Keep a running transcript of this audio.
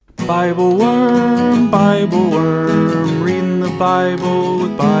Bible Worm, reading the Bible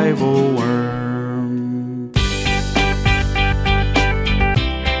with Bible Worm.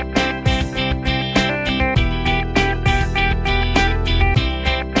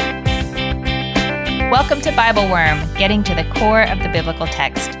 Welcome to Bible Worm, getting to the core of the biblical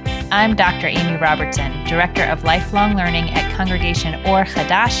text. I'm Dr. Amy Robertson, Director of Lifelong Learning at Congregation Or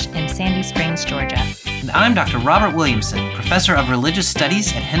Chadash in Sandy Springs, Georgia. And I'm Dr. Robert Williamson, Professor of Religious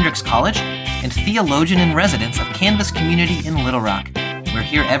Studies at Hendrix College and Theologian in Residence of Canvas Community in Little Rock. We're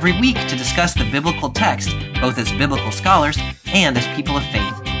here every week to discuss the biblical text, both as biblical scholars and as people of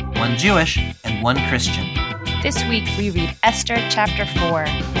faith, one Jewish and one Christian. This week we read Esther chapter 4,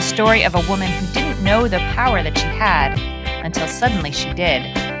 the story of a woman who didn't know the power that she had until suddenly she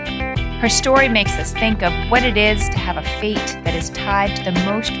did. Her story makes us think of what it is to have a fate that is tied to the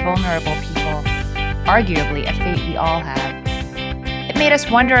most vulnerable people, arguably a fate we all have. It made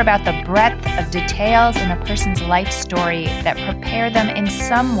us wonder about the breadth of details in a person's life story that prepare them in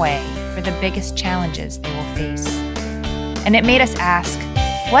some way for the biggest challenges they will face. And it made us ask,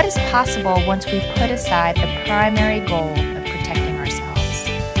 what is possible once we put aside the primary goal of protecting ourselves?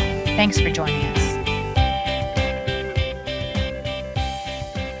 Thanks for joining us.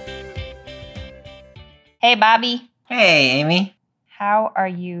 Hey, Bobby. Hey, Amy. How are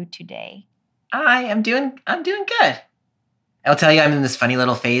you today? I'm doing good. I'll tell you, I'm in this funny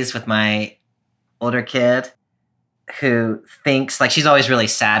little phase with my older kid who thinks, like, she's always really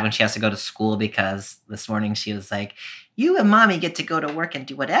sad when she has to go to school because this morning she was like, you and mommy get to go to work and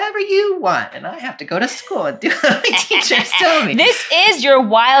do whatever you want, and I have to go to school and do what my teachers tell me. This is your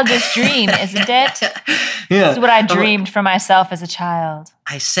wildest dream, isn't it? Yeah. This is what I dreamed for myself as a child.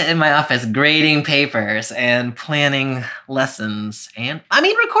 I sit in my office grading papers and planning lessons and,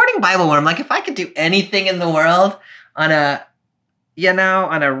 recording Bible Worm. Like, if I could do anything in the world on a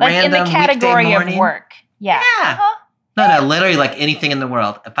random in the category weekday morning, of work. Yeah. Uh-huh. No, literally like anything in the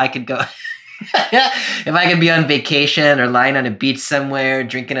world. If I could go, if I could be on vacation or lying on a beach somewhere,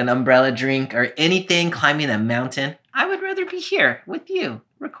 drinking an umbrella drink or anything, climbing a mountain, I would rather be here with you,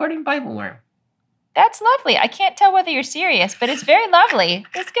 recording Bible Worm. That's lovely. I can't tell whether you're serious, but it's very lovely.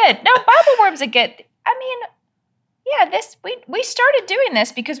 It's good. No, Bible Worm's a good, we started doing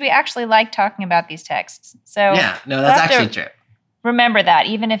this because we actually like talking about these texts. So yeah, no, that's actually true. Remember that,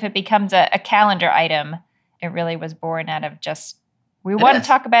 even if it becomes a calendar item, it really was born out of just, we want to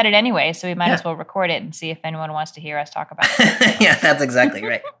talk about it anyway, so we might as well record it and see if anyone wants to hear us talk about it. Yeah, that's exactly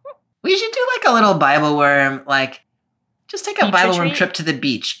right. We should do like a little Bible Worm, like just take a beach Bible retreat? Worm trip to the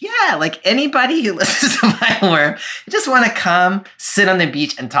beach. Yeah, like anybody who listens to Bible Worm, just want to come sit on the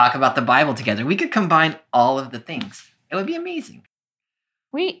beach and talk about the Bible together. We could combine all of the things. It would be amazing.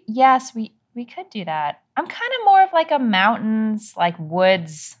 We could do that. I'm kind of more of like a mountains, like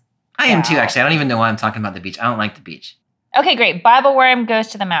woods. I am too, actually. I don't even know why I'm talking about the beach. I don't like the beach. Okay, great. Bible Worm goes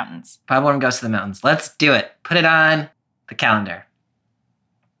to the mountains. Bible Worm goes to the mountains. Let's do it. Put it on the calendar.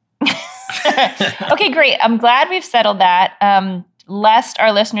 Okay, great. I'm glad we've settled that. Lest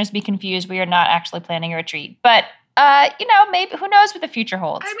our listeners be confused, we are not actually planning a retreat. But, maybe, who knows what the future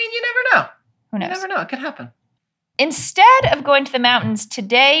holds? You never know. Who knows? You never know. It could happen. Instead of going to the mountains,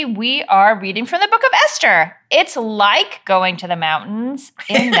 today we are reading from the book of Esther. It's like going to the mountains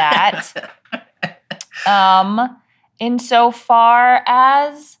in that, insofar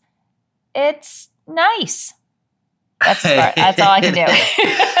as it's nice. That's all I can do.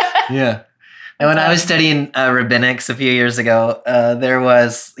 Yeah. And when I was studying rabbinics a few years ago, there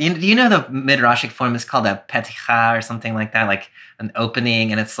was, do you know the midrashic form is called a peticha or something like that, like an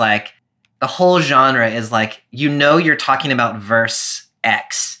opening, and it's like, the whole genre is like, you're talking about verse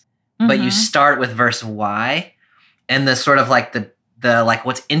X, but you start with verse Y. And the sort of like the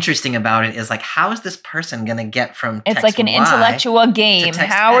what's interesting about it is like, how is this person going to get from text It's like an Y intellectual game.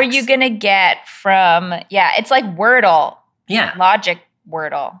 How are you going to get from, it's like Wordle. Yeah. Logic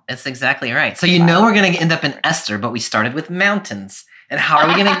Wordle. That's exactly right. So we're going to end up in Esther, but we started with mountains. And how are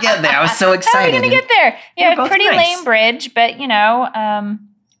we going to get there? I was so excited. How are we going to get there? Yeah, pretty nice. Lame bridge, but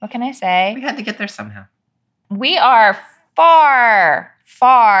what can I say? We had to get there somehow. We are far,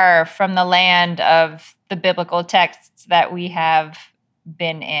 far from the land of the biblical texts that we have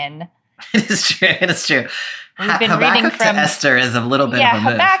been in. It is true. We've been Habakkuk reading from to Esther is a little bit of a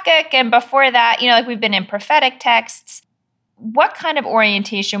move. Habakkuk, and before that, we've been in prophetic texts. What kind of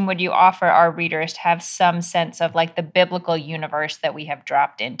orientation would you offer our readers to have some sense of like the biblical universe that we have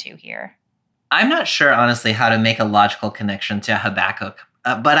dropped into here? I'm not sure, honestly, how to make a logical connection to Habakkuk.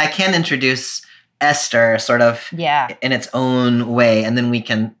 But I can introduce Esther sort of Yeah. in its own way. And then we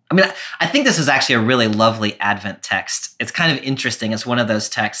can, I think this is actually a really lovely Advent text. It's kind of interesting. It's one of those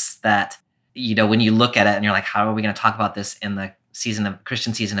texts that, when you look at it and you're like, how are we going to talk about this in the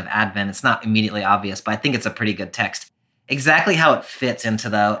Christian season of Advent? It's not immediately obvious, but I think it's a pretty good text. Exactly how it fits into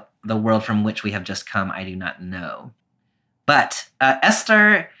the world from which we have just come, I do not know. But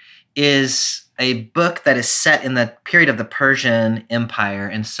Esther is a book that is set in the period of the Persian Empire.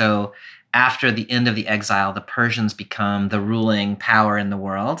 And so after the end of the exile, the Persians become the ruling power in the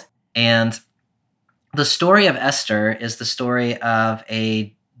world. And the story of Esther is the story of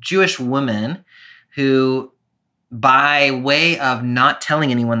a Jewish woman who, by way of not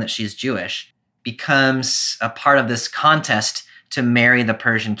telling anyone that she's Jewish, becomes a part of this contest to marry the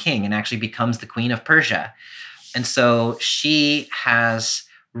Persian king and actually becomes the queen of Persia. And so she has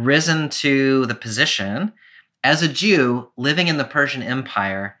risen to the position as a Jew living in the Persian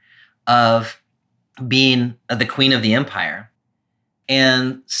Empire of being the queen of the empire.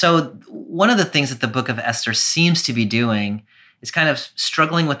 And so one of the things that the book of Esther seems to be doing is kind of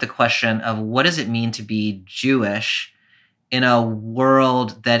struggling with the question of what does it mean to be Jewish in a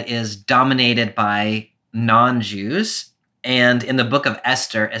world that is dominated by non-Jews, and in the book of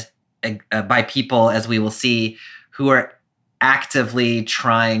Esther by people, as we will see, who are actively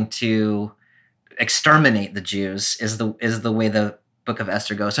trying to exterminate the Jews is the way the book of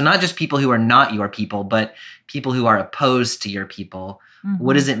Esther goes. So not just people who are not your people, but people who are opposed to your people. Mm-hmm.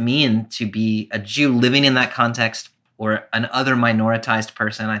 What does it mean to be a Jew living in that context, or an other minoritized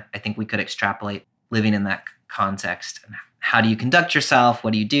person? I think we could extrapolate living in that context. And how do you conduct yourself?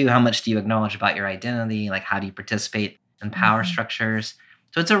 What do you do? How much do you acknowledge about your identity? Like, how do you participate in power structures?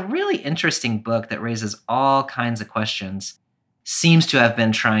 So it's a really interesting book that raises all kinds of questions. Seems to have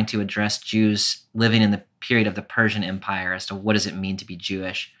been trying to address Jews living in the period of the Persian Empire as to what does it mean to be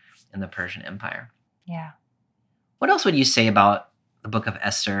Jewish in the Persian Empire. Yeah. What else would you say about the book of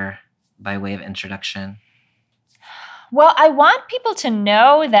Esther by way of introduction? Well, I want people to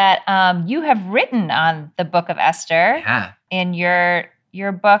know that you have written on the book of Esther in your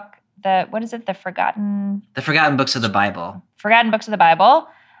book, The Forgotten Books of the Bible. Forgotten Books of the Bible.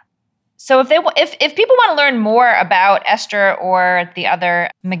 So if people want to learn more about Esther or the other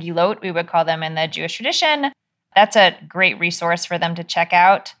Megillot, we would call them in the Jewish tradition, that's a great resource for them to check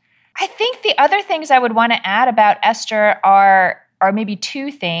out. I think the other things I would want to add about Esther are maybe two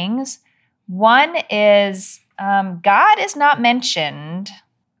things. One is God is not mentioned.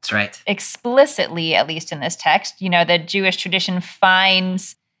 That's right. Explicitly, at least in this text. The Jewish tradition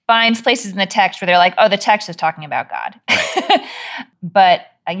finds places in the text where they're like, oh, the text is talking about God. Right. But,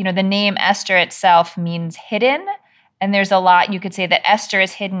 the name Esther itself means hidden. And there's a lot, you could say that Esther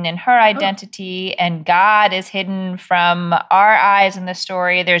is hidden in her identity and God is hidden from our eyes in the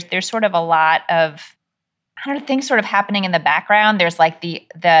story. There's sort of a lot of, things sort of happening in the background. There's like the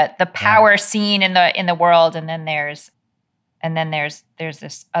power scene in the world, and then there's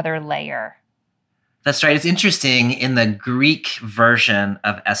this other layer. That's right. It's interesting in the Greek version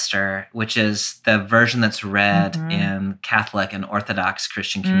of Esther, which is the version that's read in Catholic and Orthodox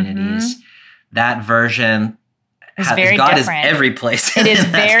Christian communities. That version is very God different. Is every place. It is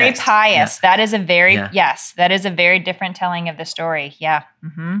very pious. Yeah. That is a very different telling of the story. Yeah.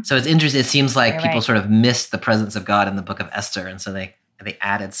 Mm-hmm. So it's interesting. It seems like You're people right. sort of missed the presence of God in the book of Esther, and so they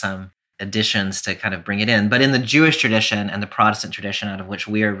added some additions to kind of bring it in. But in the Jewish tradition and the Protestant tradition out of which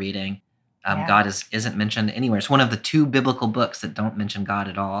we are reading, God isn't mentioned anywhere. It's one of the two biblical books that don't mention God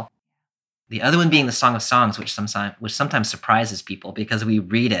at all. The other one being the Song of Songs, which sometimes surprises people because we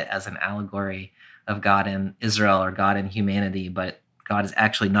read it as an allegory of God in Israel or God in humanity, but God is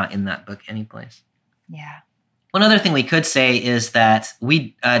actually not in that book anyplace. Yeah. One other thing we could say is that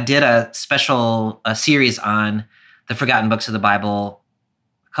we did a special series on the Forgotten Books of the Bible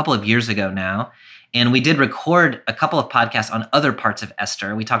a couple of years ago now. And we did record a couple of podcasts on other parts of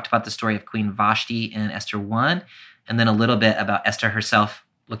Esther. We talked about the story of Queen Vashti in Esther 1, and then a little bit about Esther herself,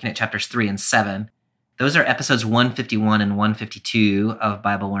 looking at chapters 3 and 7. Those are episodes 151 and 152 of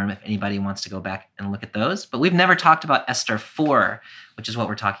Bible Worm, if anybody wants to go back and look at those. But we've never talked about Esther 4, which is what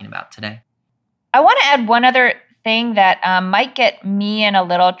we're talking about today. I want to add one other thing that might get me in a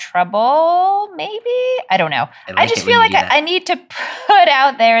little trouble, maybe? I don't know. I just feel like I need to put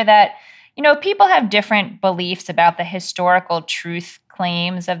out there that people have different beliefs about the historical truth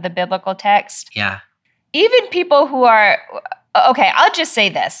claims of the biblical text. Yeah. Even people who are, okay, I'll just say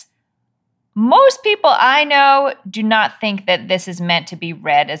this. Most people I know do not think that this is meant to be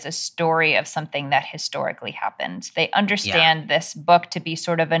read as a story of something that historically happened. They understand this book to be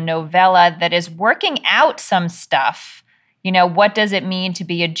sort of a novella that is working out some stuff What does it mean to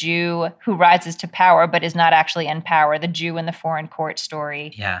be a Jew who rises to power but is not actually in power? The Jew in the foreign court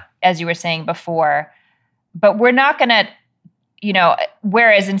story, as you were saying before. But we're not going to,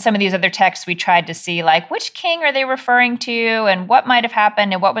 whereas in some of these other texts, we tried to see which king are they referring to and what might have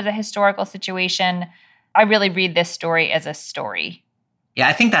happened and what was a historical situation. I really read this story as a story. Yeah,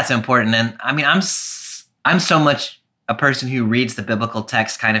 I think that's important. And I mean, I'm so much a person who reads the biblical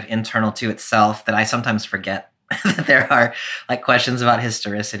text kind of internal to itself that I sometimes forget that there are questions about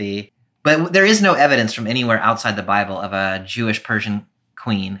historicity. But there is no evidence from anywhere outside the Bible of a Jewish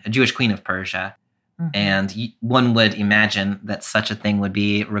queen of Persia. Mm-hmm. And one would imagine that such a thing would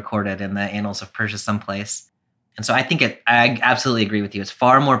be recorded in the annals of Persia someplace. And so I think I absolutely agree with you. It's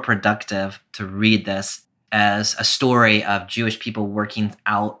far more productive to read this as a story of Jewish people working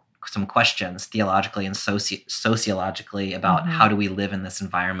out some questions theologically and sociologically about how do we live in this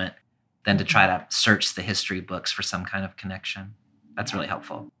environment than to try to search the history books for some kind of connection. That's really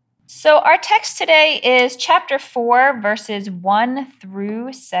helpful. So our text today is chapter 4, verses 1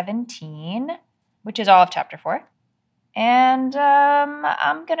 through 17, which is all of chapter 4. And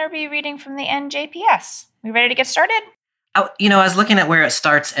I'm going to be reading from the NJPS. We ready to get started? I was looking at where it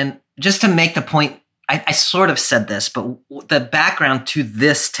starts, and just to make the point, I sort of said this, but the background to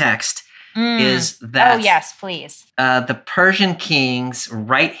this text is that... Oh, yes, please. The Persian king's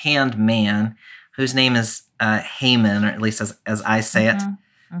right-hand man, whose name is Haman, or at least as I say it,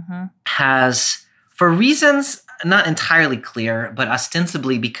 has, for reasons not entirely clear, but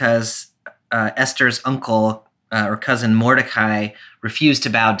ostensibly because Esther's uncle or cousin Mordecai refused to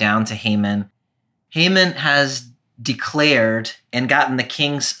bow down to Haman, Haman has declared and gotten the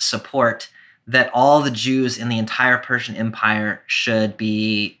king's support that all the Jews in the entire Persian Empire should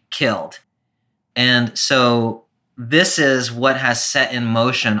be killed. And so this is what has set in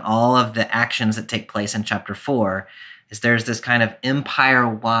motion all of the actions that take place in chapter 4, is there's this kind of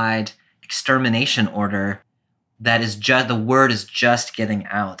empire-wide extermination order that is just, the word is just getting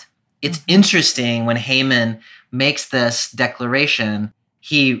out. It's interesting when Haman makes this declaration,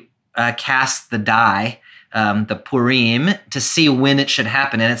 he casts the die, the Purim, to see when it should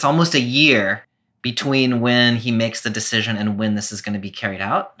happen. And it's almost a year between when he makes the decision and when this is going to be carried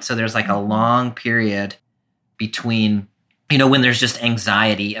out. So there's a long period between, when there's just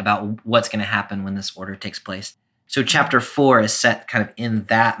anxiety about what's going to happen when this order takes place. So chapter 4 is set kind of in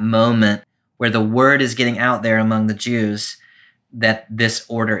that moment where the word is getting out there among the Jews that this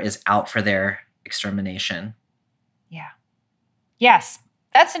order is out for their extermination. Yeah. Yes.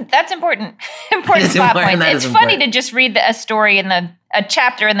 That's important. Important spot point. It's funny to just read a story a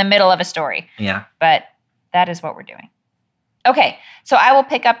chapter in the middle of a story. Yeah. But that is what we're doing. Okay, so I will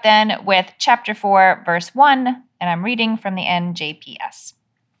pick up then with chapter 4, verse 1, and I'm reading from the NJPS.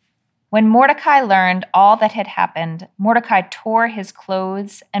 When Mordecai learned all that had happened, Mordecai tore his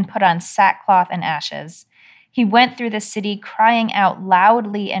clothes and put on sackcloth and ashes. He went through the city crying out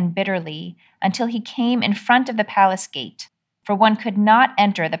loudly and bitterly until he came in front of the palace gate, for one could not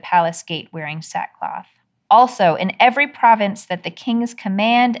enter the palace gate wearing sackcloth. Also, in every province that the king's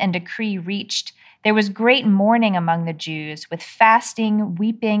command and decree reached, there was great mourning among the Jews, with fasting,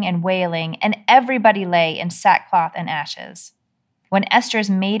 weeping, and wailing, and everybody lay in sackcloth and ashes. When Esther's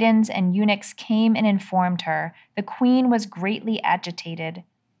maidens and eunuchs came and informed her, the queen was greatly agitated.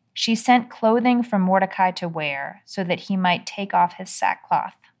 She sent clothing for Mordecai to wear, so that he might take off his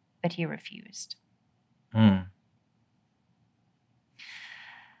sackcloth, but he refused.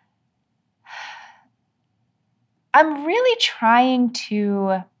 I'm really trying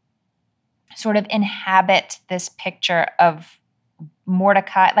to sort of inhabit this picture of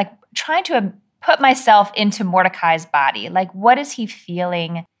Mordecai, trying to put myself into Mordecai's body. What is he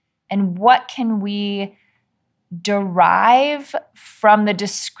feeling, and what can we derive from the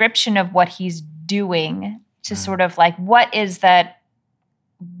description of what he's doing to sort of what's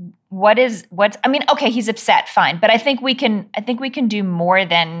okay, he's upset, fine, but I think we can do more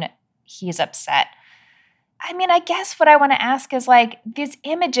than he's upset. I guess what I want to ask is these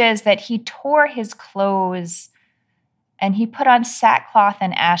images that he tore his clothes and he put on sackcloth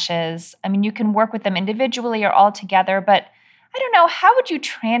and ashes. You can work with them individually or all together, but I don't know, how would you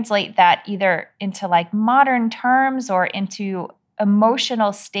translate that either into modern terms or into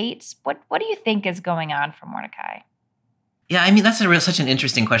emotional states? What do you think is going on for Mordecai? Yeah, that's such an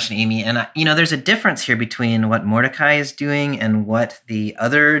interesting question, Amy. And, there's a difference here between what Mordecai is doing and what the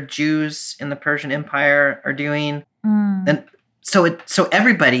other Jews in the Persian Empire are doing. And so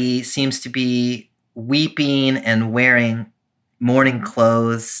everybody seems to be weeping and wearing mourning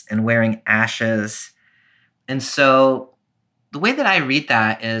clothes and wearing ashes. And so the way that I read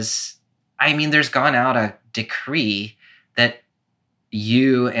that is, there's gone out a decree that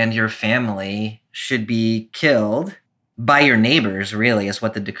you and your family should be killed by your neighbors, really, is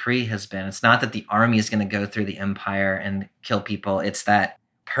what the decree has been. It's not that the army is going to go through the empire and kill people. It's that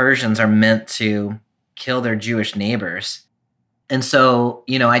Persians are meant to kill their Jewish neighbors. And so,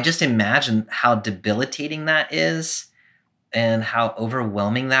 I just imagine how debilitating that is and how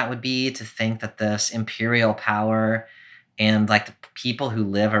overwhelming that would be to think that this imperial power and like the people who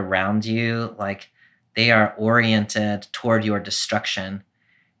live around you, like they are oriented toward your destruction.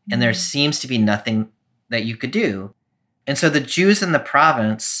 And there seems to be nothing that you could do. And so the Jews in the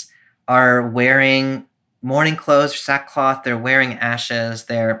province are wearing mourning clothes, sackcloth, they're wearing ashes.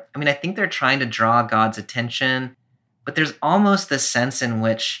 I think they're trying to draw God's attention, but there's almost this sense in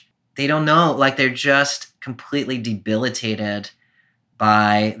which they don't know, like they're just completely debilitated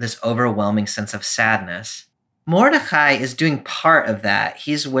by this overwhelming sense of sadness. Mordecai is doing part of that.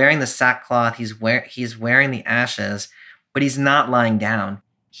 He's wearing the sackcloth, he's wearing the ashes, but he's not lying down.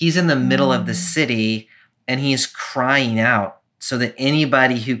 He's in the middle of the city and he's crying out so that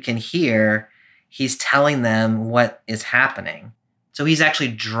anybody who can hear, he's telling them what is happening. So he's actually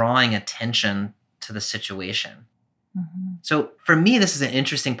drawing attention to the situation. Mm-hmm. So for me, this is an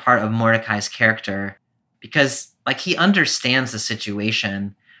interesting part of Mordecai's character because like he understands the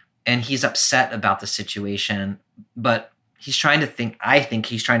situation and he's upset about the situation, but I think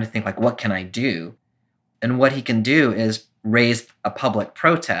he's trying to think like, what can I do? And what he can do is raise a public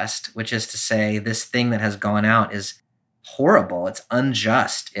protest, which is to say this thing that has gone out is horrible. It's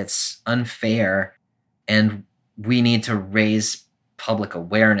unjust. It's unfair. And we need to raise public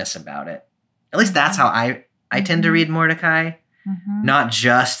awareness about it. At least that's how I tend to read Mordecai. Mm-hmm. Not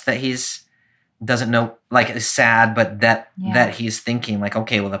just that he's doesn't know, like is sad, but that he's thinking like,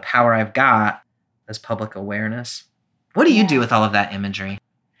 okay, well, the power I've got is public awareness. What do you do with all of that imagery?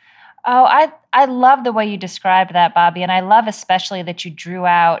 Oh, I love the way you described that, Bobby. And I love especially that you drew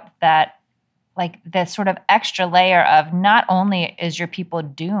out that like the sort of extra layer of not only is your people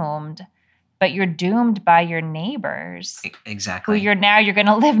doomed, but you're doomed by your neighbors. Exactly. Who you're going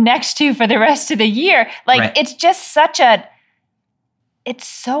to live next to for the rest of the year. Like It's just it's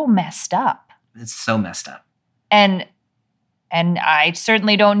so messed up. It's so messed up. And I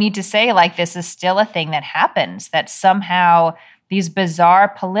certainly don't need to say like this is still a thing that happens, that somehow these bizarre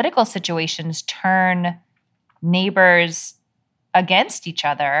political situations turn neighbors against each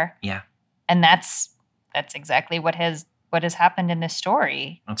other. Yeah. And that's exactly what has happened in this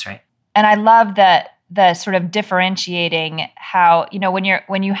story. That's right. And I love the sort of differentiating how,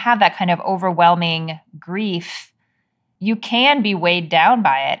 when you have that kind of overwhelming grief, you can be weighed down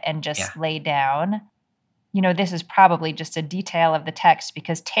by it and just lay down. This is probably just a detail of the text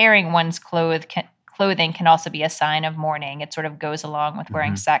because tearing one's clothing can also be a sign of mourning. It sort of goes along with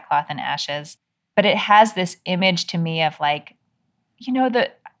wearing sackcloth and ashes. But it has this image to me of like,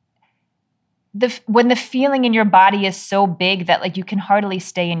 when the feeling in your body is so big that like you can hardly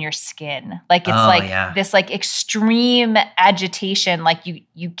stay in your skin. Like it's this like extreme agitation, like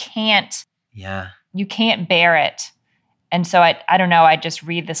you can't bear it. And so I don't know, I just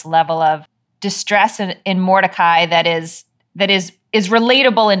read this level of distress in Mordecai that is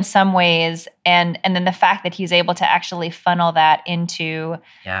relatable in some ways, and then the fact that he's able to actually funnel that into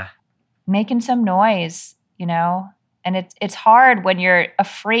making some noise, and it's hard when you're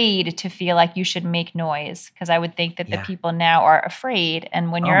afraid to feel like you should make noise, because I would think that the people now are afraid,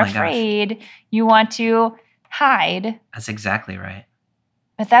 and when you're afraid, you want to hide. That's exactly right.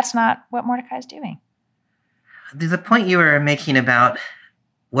 But that's not what Mordecai's doing. The point you were making about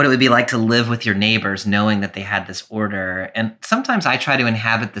what it would be like to live with your neighbors knowing that they had this order. And sometimes I try to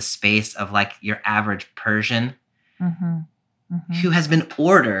inhabit the space of like your average Persian who has been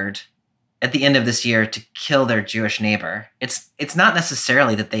ordered at the end of this year to kill their Jewish neighbor. It's not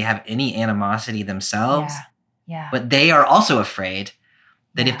necessarily that they have any animosity themselves, but they are also afraid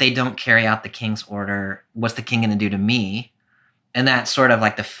that if they don't carry out the king's order, what's the king going to do to me? And that's sort of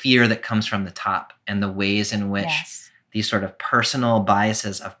like the fear that comes from the top and the ways in which these sort of personal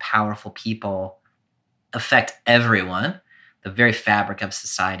biases of powerful people affect everyone, the very fabric of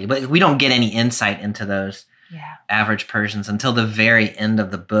society. But we don't get any insight into those average Persians until the very end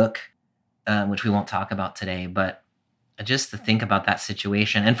of the book, which we won't talk about today. But just to think about that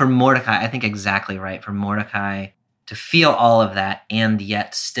situation. And for Mordecai, I think exactly right. For Mordecai to feel all of that and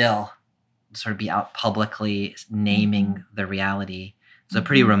yet still sort of be out publicly naming the reality is a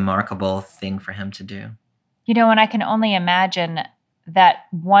pretty remarkable thing for him to do. And I can only imagine that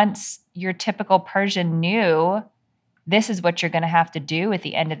once your typical Persian knew this is what you're going to have to do at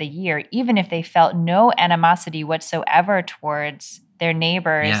the end of the year, even if they felt no animosity whatsoever towards their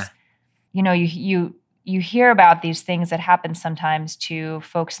neighbors, you you hear about these things that happen sometimes to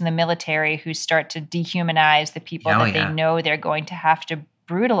folks in the military who start to dehumanize the people that they know they're going to have to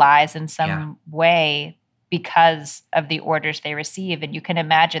brutalize in some way because of the orders they receive. And you can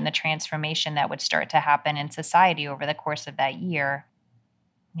imagine the transformation that would start to happen in society over the course of that year.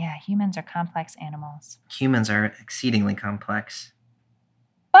 Yeah, humans are complex animals. Humans are exceedingly complex.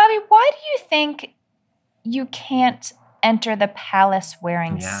 Bobby, why do you think you can't enter the palace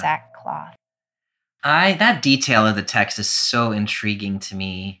wearing sackcloth? That detail of the text is so intriguing to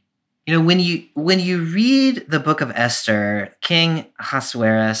me. You know, when you read the book of Esther, King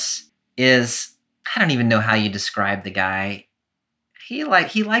Ahasuerus is, I don't even know how you describe the guy. He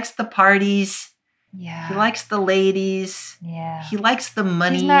likes the parties. Yeah. He likes the ladies. Yeah. He likes the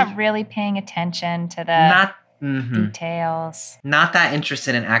money. He's not really paying attention to the details. Not that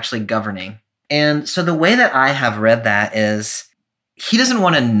interested in actually governing. And so the way that I have read that is he doesn't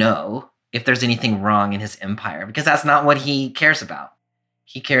want to know if there's anything wrong in his empire, because that's not what he cares about.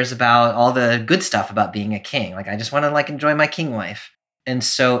 He cares about all the good stuff about being a king. Like, I just want to enjoy my king life. And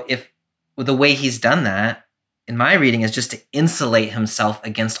so if the way he's done that, in my reading, is just to insulate himself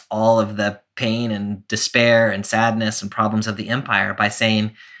against all of the pain and despair and sadness and problems of the empire by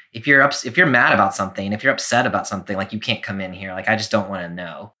saying, if you're mad about something, if you're upset about something, you can't come in here. I just don't want to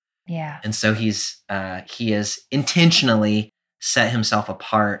know. Yeah. And so he is intentionally set himself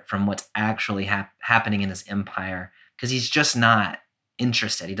apart from what's actually happening in his empire, because he's just not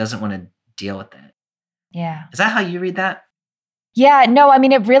interested. He doesn't want to deal with it. Yeah. Is that how you read that? Yeah, no, I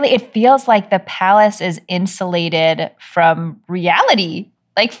mean, it feels like the palace is insulated from reality,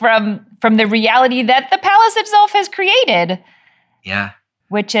 from the reality that the palace itself has created. Yeah.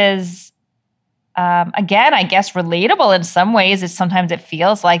 Which is, again, I guess relatable in some ways. Sometimes it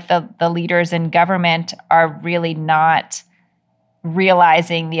feels like the leaders in government are really not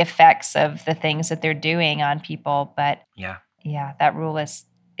realizing the effects of the things that they're doing on people. But yeah, that rule is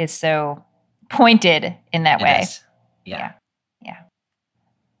so pointed in that way. Yeah.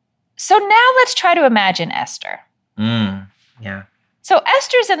 So now let's try to imagine Esther. Yeah. So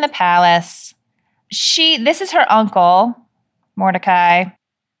Esther's in the palace. This is her uncle, Mordecai,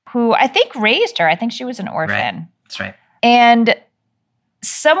 who I think raised her. I think she was an orphan. Right. That's right. And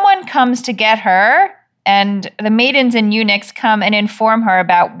someone comes to get her, and the maidens and eunuchs come and inform her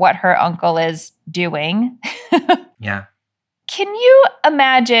about what her uncle is doing. Yeah. Can you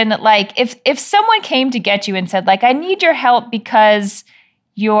imagine, if someone came to get you and said, I need your help because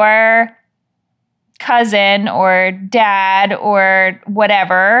your cousin or dad or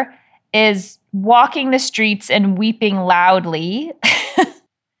whatever is walking the streets and weeping loudly,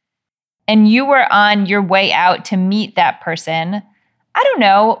 and you were on your way out to meet that person? I don't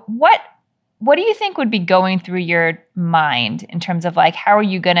know. What do you think would be going through your mind in terms of how are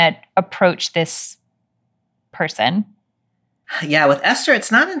you going to approach this person? Yeah, with Esther,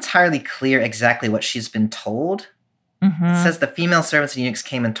 it's not entirely clear exactly what she's been told. Mm-hmm. It says the female servants and eunuchs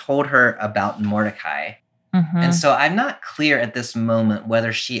came and told her about Mordecai. Mm-hmm. And so I'm not clear at this moment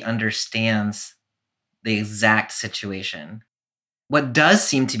whether she understands the exact situation. What does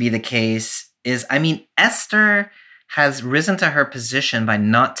seem to be the case is, Esther has risen to her position by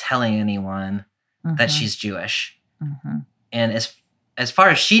not telling anyone that she's Jewish. Mm-hmm. And as far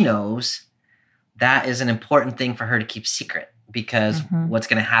as she knows, that is an important thing for her to keep secret, because what's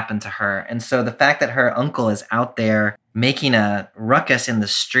going to happen to her. And so the fact that her uncle is out there making a ruckus in the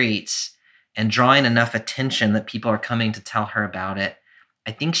streets and drawing enough attention that people are coming to tell her about it,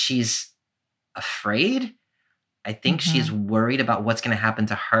 I think she's afraid. I think she's worried about what's going to happen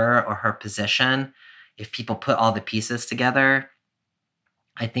to her or her position if people put all the pieces together.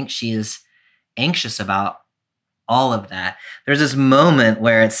 I think she is anxious about all of that. There's this moment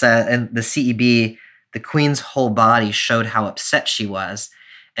where it said in the CEB, the queen's whole body showed how upset she was.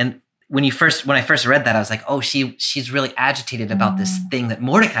 And when I first read that, I was like, oh, she's really agitated about this thing that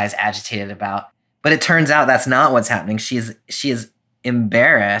Mordecai is agitated about. But it turns out that's not what's happening. She is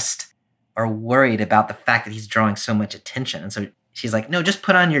embarrassed or worried about the fact that he's drawing so much attention. And so she's like, no, just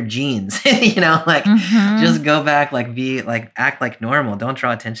put on your jeans, just go back, act like normal. Don't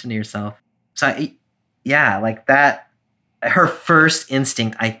draw attention to yourself. So that, her first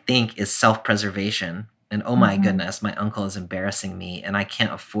instinct, I think, is self-preservation. And oh my goodness, my uncle is embarrassing me, and I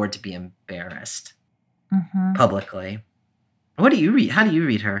can't afford to be embarrassed publicly. What do you read? How do you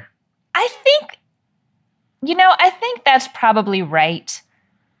read her? I think that's probably right.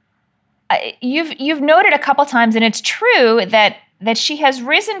 You've noted a couple times, and it's true that she has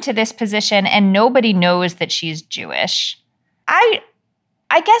risen to this position, and nobody knows that she's Jewish.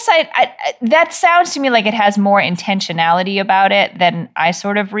 I guess that sounds to me like it has more intentionality about it than I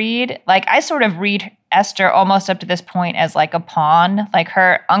sort of read. I sort of read Esther almost up to this point as like a pawn. Like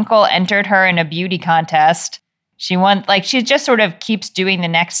her uncle entered her in a beauty contest. She won, like she just sort of keeps doing the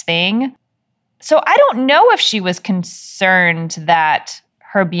next thing. So I don't know if she was concerned that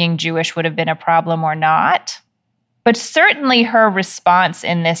her being Jewish would have been a problem or not. But certainly her response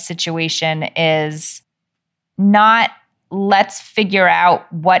in this situation is not, let's figure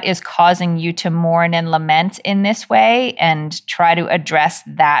out what is causing you to mourn and lament in this way and try to address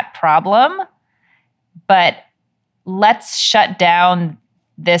that problem. But let's shut down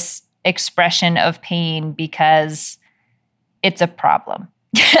this expression of pain because it's a problem.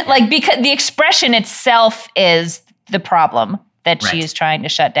 Like, because the expression itself is the problem that she is trying to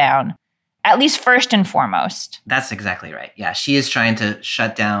shut down, at least first and foremost. That's exactly right. Yeah, she is trying to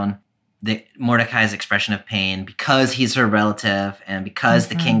shut down Mordecai's expression of pain because he's her relative and because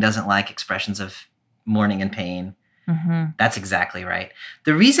the king doesn't like expressions of mourning and pain. That's exactly right.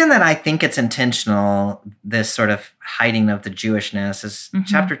 The reason that I think it's intentional, this sort of hiding of the Jewishness, is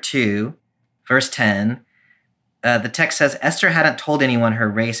chapter 2, verse 10. The text says, Esther hadn't told anyone her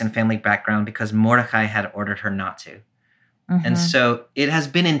race and family background because Mordecai had ordered her not to. And so it has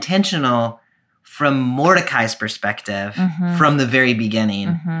been intentional from Mordecai's perspective from the very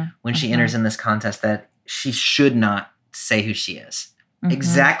beginning when she enters in this contest that she should not say who she is.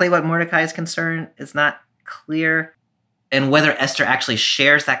 Exactly what Mordecai's concern is not clear, and whether Esther actually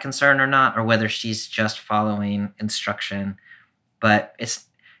shares that concern or not, or whether she's just following instruction. But it's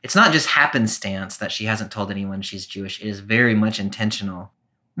not just happenstance that she hasn't told anyone she's Jewish. It is very much intentional.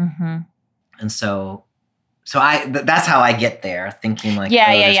 And so that's how I get there, thinking like,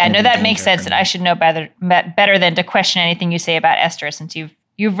 yeah. No, that makes sense, and I should know better than to question anything you say about Esther, since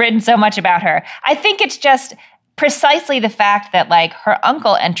you've written so much about her. I think it's just precisely the fact that like her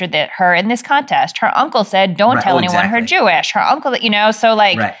uncle entered her in this contest. Her uncle said, "Don't tell anyone her Jewish." Her uncle, so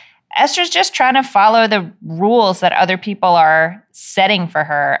like Esther's just trying to follow the rules that other people are setting for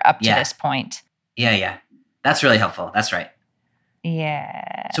her up to this point. Yeah. That's really helpful. That's right.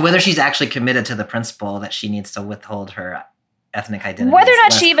 Yeah. So whether she's actually committed to the principle that she needs to withhold her ethnic identity, whether or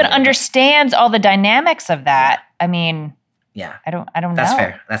not she even understands all the dynamics of that, I mean, I don't know.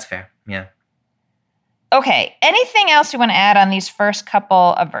 That's fair. Yeah. Okay. Anything else you want to add on these first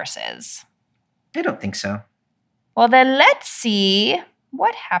couple of verses? I don't think so. Well, then let's see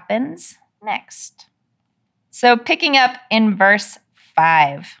what happens next. So picking up in verse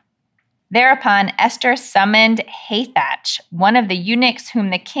 5. Thereupon Esther summoned Hathach, one of the eunuchs whom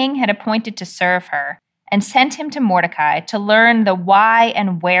the king had appointed to serve her, and sent him to Mordecai to learn the why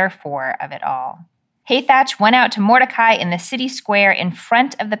and wherefore of it all. Hathach went out to Mordecai in the city square in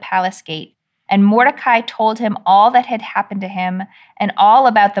front of the palace gate, and Mordecai told him all that had happened to him and all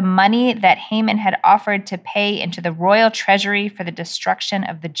about the money that Haman had offered to pay into the royal treasury for the destruction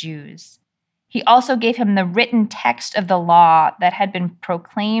of the Jews. He also gave him the written text of the law that had been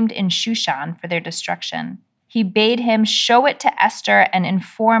proclaimed in Shushan for their destruction. He bade him show it to Esther and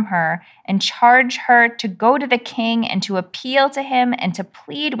inform her and charge her to go to the king and to appeal to him and to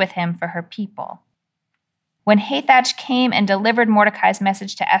plead with him for her people. When Hathach came and delivered Mordecai's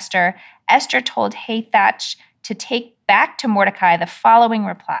message to Esther, Esther told Hathach to take back to Mordecai the following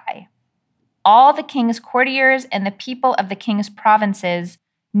reply. All the king's courtiers and the people of the king's provinces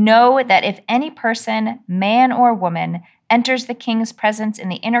know that if any person, man or woman, enters the king's presence in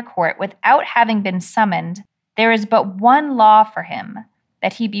the inner court without having been summoned, there is but one law for him,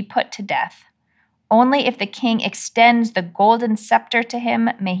 that he be put to death. Only if the king extends the golden scepter to him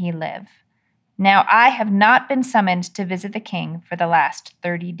may he live. Now I have not been summoned to visit the king for the last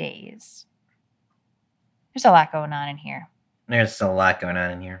 30 days. There's a lot going on in here. There's a lot going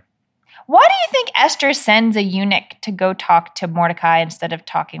on in here. Why do you think Esther sends a eunuch to go talk to Mordecai instead of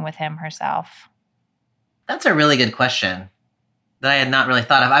talking with him herself? That's a really good question that I had not really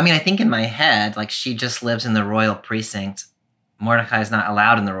thought of. I mean, I think in my head, like she just lives in the royal precinct. Mordecai's not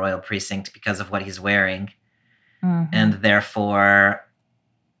allowed in the royal precinct because of what he's wearing. And therefore,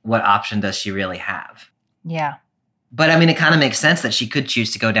 what option does she really have? Yeah. But I mean, it kind of makes sense that she could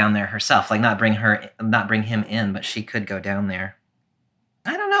choose to go down there herself, like not bring him in, but she could go down there.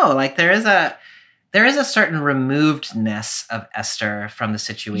 I don't know. Like there is a certain removedness of Esther from the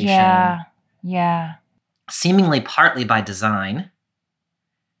situation. Yeah. Seemingly partly by design.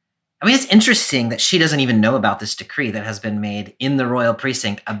 I mean, it's interesting that she doesn't even know about this decree that has been made in the royal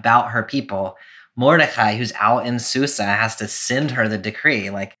precinct about her people. Mordecai, who's out in Susa, has to send her the decree.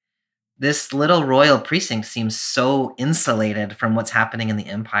 Like, this little royal precinct seems so insulated from what's happening in the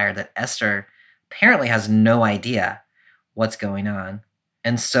empire that Esther apparently has no idea what's going on.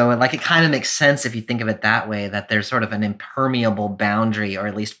 And so, like, it kind of makes sense if you think of it that way, that there's sort of an impermeable boundary, or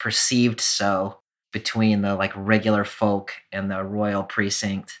at least perceived so, between the like regular folk and the royal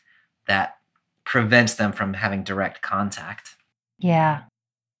precinct that prevents them from having direct contact. Yeah.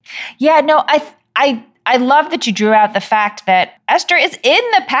 Yeah, no, I love that you drew out the fact that Esther is in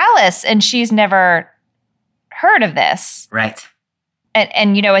the palace and she's never heard of this. Right.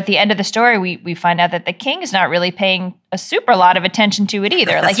 And you know, at the end of the story, we find out that the king is not really paying a super lot of attention to it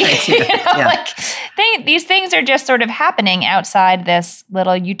either. Like, Right, you know, yeah. like these things are just sort of happening outside this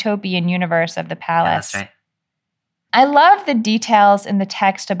little utopian universe of the Yeah, palace. that's right. I love the details in the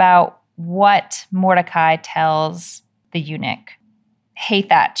text about what Mordecai tells the eunuch.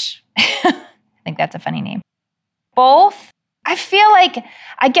 Hathach. I think that's a funny name. Both, I feel like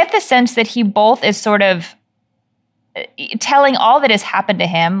I get the sense that he both is sort of telling all that has happened to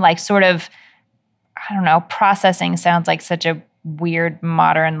him, like sort of, I don't know, processing sounds like such a weird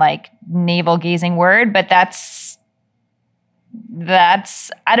modern like navel gazing word, but that's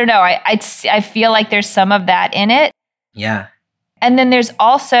I don't know. I feel like there's some of that in it. Yeah. And then there's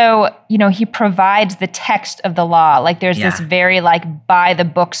also, you know, he provides the text of the law. Like there's this Yeah. very like by the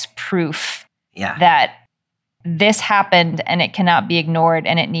books proof Yeah. that this happened and it cannot be ignored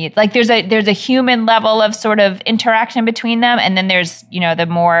and it needs like there's a human level of sort of interaction between them, and then there's, you know, the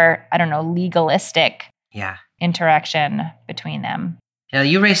more, I don't know, legalistic Yeah. interaction between them. Yeah,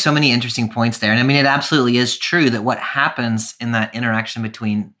 you raised so many interesting points there. And I mean, it absolutely is true that what happens in that interaction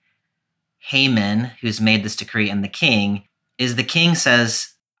between Haman, who's made this decree, and the king is the king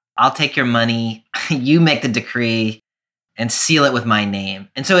says, I'll take your money, you make the decree, and seal it with my name.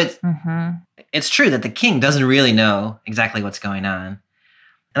 And so it's true that the king doesn't really know exactly what's going on.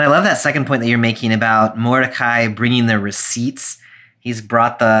 And I love that second point that you're making about Mordecai bringing the receipts. He's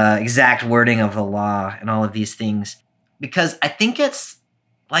brought the exact wording of the law and all of these things. Because I think it's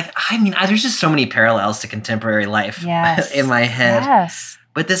like, I mean, there's just so many parallels to contemporary life Yes. in my head. Yes.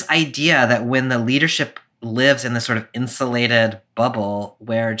 But this idea that when the leadership lives in this sort of insulated bubble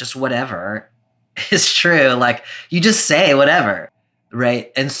where just whatever is true, like you just say whatever,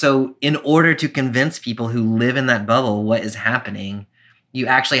 right? And so in order to convince people who live in that bubble what is happening, you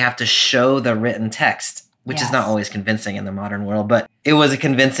actually have to show the written text, which is Yes. not always convincing in the modern world, but it was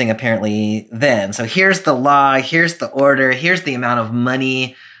convincing apparently then. So here's the law, here's the order, here's the amount of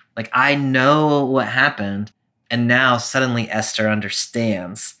money. Like I know what happened. And now suddenly Esther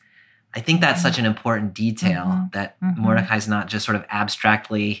understands. I think that's such an important detail that Mordecai's not just sort of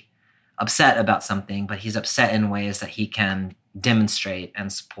abstractly upset about something, but he's upset in ways that he can demonstrate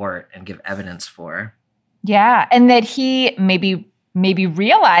and support and give evidence for. Yeah, and that he maybe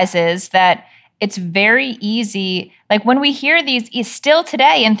realizes that it's very easy. Like when we hear these, still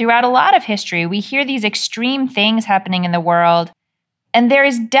today and throughout a lot of history, we hear these extreme things happening in the world. And there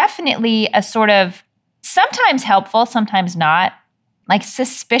is definitely a sort of sometimes helpful, sometimes not, like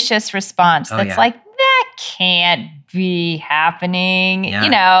suspicious response that's like, that can't be happening. Yeah. You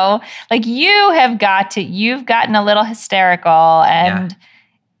know, like you've gotten a little hysterical and,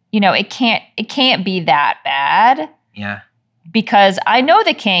 you know, it can't be that bad. Yeah. Because I know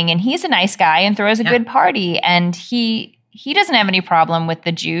the king and he's a nice guy and throws a good party and he doesn't have any problem with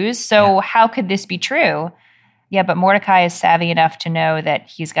the Jews. So how could this be true? Yeah, but Mordecai is savvy enough to know that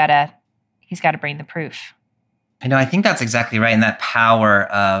he's got to bring the proof. I know, I think that's exactly right. And that power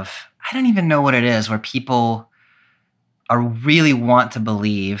of, I don't even know what it is, where people are really want to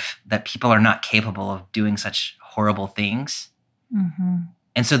believe that people are not capable of doing such horrible things.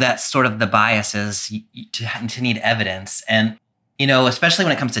 And so that's sort of the bias is to need evidence. And, you know, especially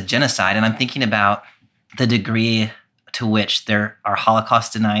when it comes to genocide, and I'm thinking about the degree to which there are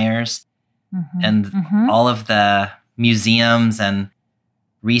Holocaust deniers and all of the museums and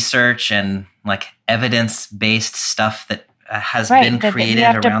research and like evidence-based stuff that has been created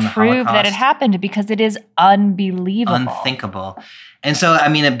around the Holocaust. You have to prove that it happened because it is unbelievable. Unthinkable. And so, I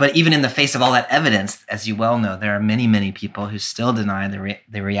mean, but even in the face of all that evidence, as you well know, there are many, many people who still deny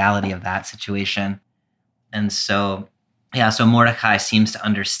the reality of that situation. And so, so Mordecai seems to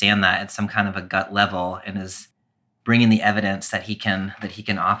understand that at some kind of a gut level and is bringing the evidence that he can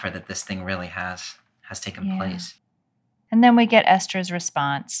offer that this thing really has taken place. And then we get Esther's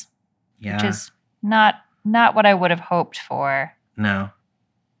response, which is not what I would have hoped for. No.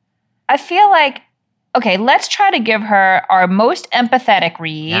 I feel like, okay, let's try to give her our most empathetic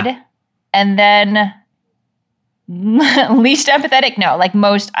read and then least empathetic, no, like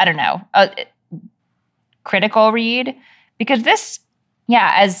most, I don't know, critical read. Because this,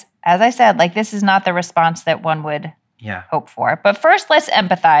 as I said, like this is not the response that one would hope for. But first, let's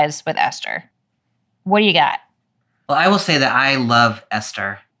empathize with Esther. What do you got? Well, I will say that I love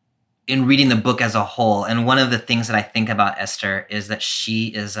Esther. in reading the book as a whole. And one of the things that I think about Esther is that she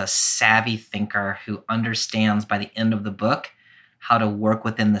is a savvy thinker who understands by the end of the book how to work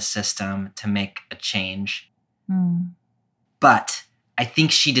within the system to make a change. But I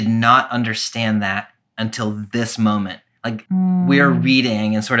think she did not understand that until this moment. Like we're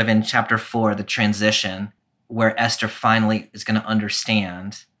reading and sort of in chapter 4, the transition where Esther finally is going to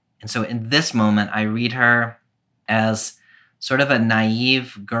understand. And so in this moment, I read her as sort of a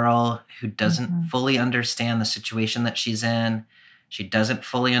naive girl who doesn't fully understand the situation that she's in. She doesn't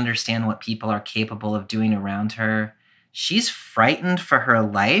fully understand what people are capable of doing around her. She's frightened for her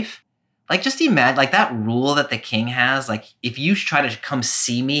life. Like, just imagine, like, that rule that the king has, like, if you try to come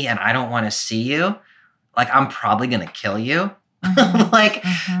see me and I don't want to see you, like, I'm probably going to kill you.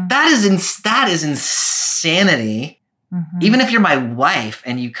 That is insanity. Even if you're my wife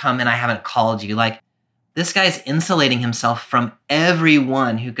and you come and I haven't called you, like, this guy's insulating himself from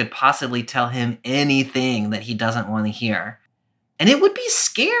everyone who could possibly tell him anything that he doesn't want to hear. And it would be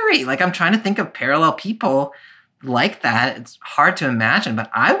scary. Like, I'm trying to think of parallel people like that. It's hard to imagine,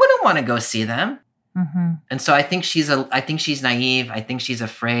 but I wouldn't want to go see them. And so I think she's naive. I think she's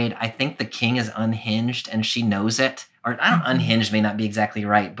afraid. I think the king is unhinged and she knows it. Or unhinged may not be exactly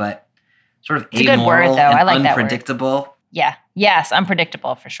right, but sort of it's amoral a good word, though. and I like unpredictable. That word. Yeah. Yes,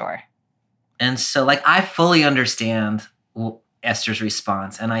 unpredictable for sure. And so, like, I fully understand Esther's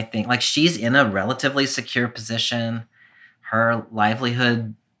response. And I think, like, she's in a relatively secure position. Her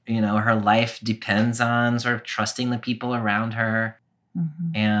livelihood, her life depends on sort of trusting the people around her.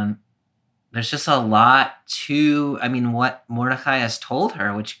 And there's just a lot to, what Mordecai has told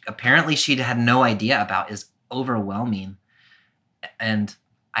her, which apparently she had no idea about, is overwhelming. And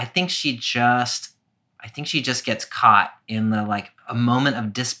I think she just gets caught in the, like, a moment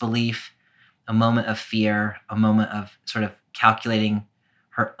of disbelief, a moment of fear, a moment of sort of calculating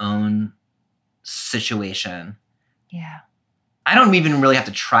her own situation. Yeah. I don't even really have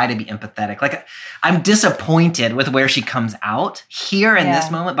to try to be empathetic. Like, I'm disappointed with where she comes out here in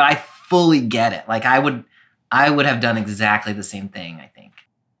this moment, but I fully get it. Like, I would have done exactly the same thing, I think.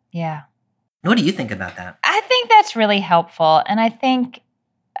 Yeah. What do you think about that? I think that's really helpful. And I think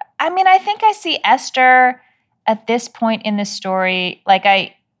I see Esther at this point in the story, like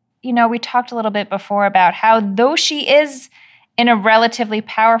we talked a little bit before about how, though she is in a relatively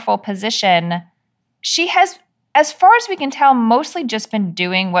powerful position, she has, as far as we can tell, mostly just been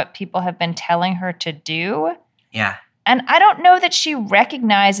doing what people have been telling her to do. Yeah. And I don't know that she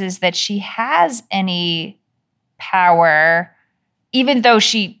recognizes that she has any power, even though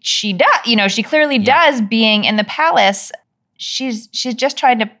she does, she clearly does, being in the palace. She's just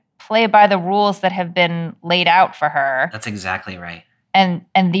trying to play by the rules that have been laid out for her. That's exactly right. And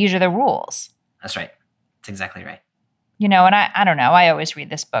these are the rules. That's right. That's exactly right. And I don't know. I always read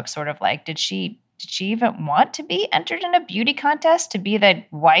this book sort of like, did she even want to be entered in a beauty contest to be the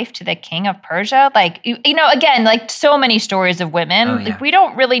wife to the king of Persia? Like, again, like so many stories of women, like, we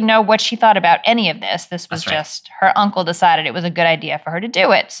don't really know what she thought about any of this. This was just her uncle decided it was a good idea for her to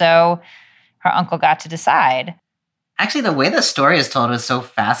do it. So her uncle got to decide. Actually, the way the story is told is so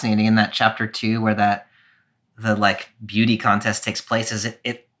fascinating in that chapter 2, where the like beauty contest takes place. Is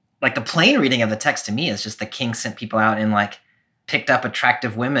it like the plain reading of the text to me is just the king sent people out and like picked up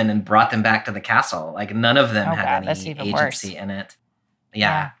attractive women and brought them back to the castle. Like, none of them had any agency in it.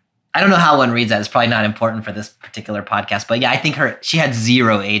 Yeah. I don't know how one reads that. It's probably not important for this particular podcast, but I think she had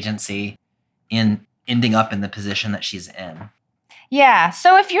zero agency in ending up in the position that she's in. Yeah.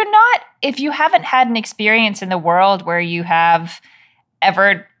 So if you haven't had an experience in the world where you have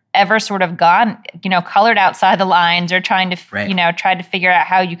ever sort of gone, colored outside the lines or trying to, tried to figure out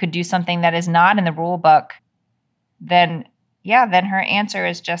how you could do something that is not in the rule book, then her answer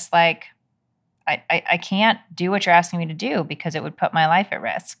is just like, I can't do what you're asking me to do because it would put my life at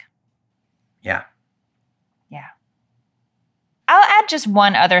risk. Yeah. Yeah. I'll add just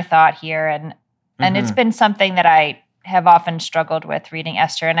one other thought here, and it's been something that I have often struggled with reading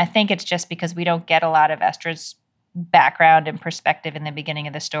Esther, and I think it's just because we don't get a lot of Esther's background and perspective in the beginning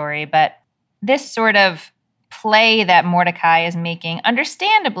of the story, but this sort of play that Mordecai is making,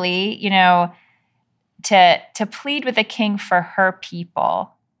 understandably, to plead with the king for her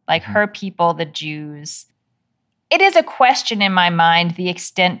people, like her people, the Jews. It is a question in my mind, the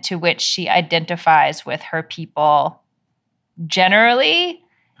extent to which she identifies with her people generally.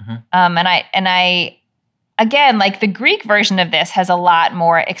 And I, again, like the Greek version of this has a lot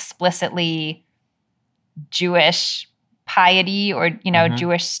more explicitly Jewish piety or,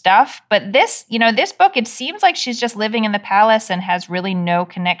 Jewish stuff. But this book, it seems like she's just living in the palace and has really no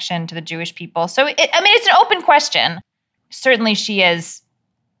connection to the Jewish people. So, it's an open question. Certainly she is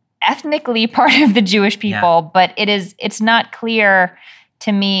ethnically part of the Jewish people, but it's not clear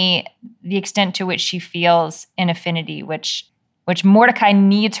to me the extent to which she feels an affinity, which Mordecai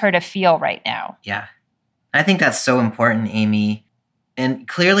needs her to feel right now. Yeah. I think that's so important, Amy. And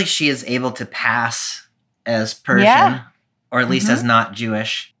clearly she is able to pass as Persian, or at least as not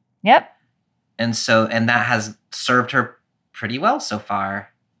Jewish. Yep. And that has served her pretty well so far.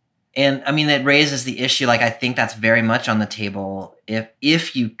 And I mean, it raises the issue, like, I think that's very much on the table.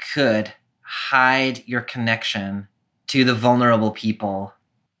 If you could hide your connection to the vulnerable people,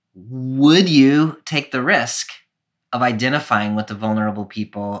 would you take the risk of identifying with the vulnerable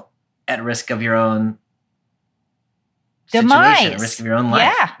people at risk of your own demise, situation, at risk of your own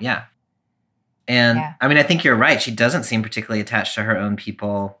life? Yeah. And I mean, I think you're right. She doesn't seem particularly attached to her own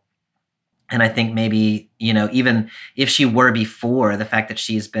people. And I think maybe, even if she were before, the fact that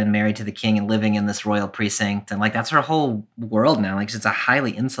she's been married to the king and living in this royal precinct, and like that's her whole world now. Like, it's a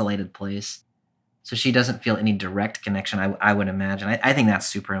highly insulated place. So she doesn't feel any direct connection, I would imagine. I think that's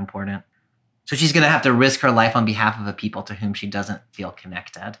super important. So she's going to have to risk her life on behalf of a people to whom she doesn't feel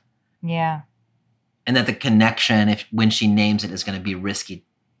connected. Yeah. And that the connection, when she names it, is going to be risky,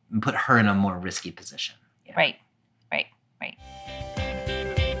 put her in a more risky position. Yeah. Right.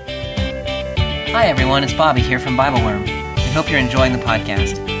 Hi, everyone. It's Bobby here from Bible Worm. We hope you're enjoying the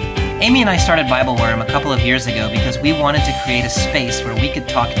podcast. Amy and I started Bible Worm a couple of years ago because we wanted to create a space where we could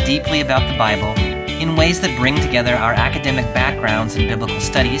talk deeply about the Bible in ways that bring together our academic backgrounds in biblical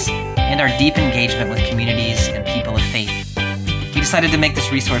studies and our deep engagement with communities and people of faith. We decided to make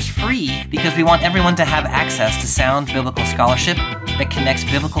this resource free because we want everyone to have access to sound biblical scholarship that connects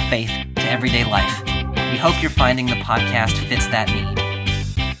biblical faith to everyday life. We hope you're finding the podcast fits that need.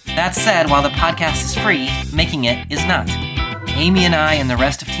 That said, while the podcast is free, making it is not. Amy and I and the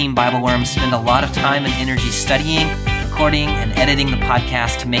rest of Team Bible Worm spend a lot of time and energy studying, recording, and editing the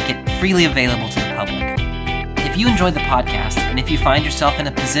podcast to make it freely available to the public. If you enjoyed the podcast, and if you find yourself in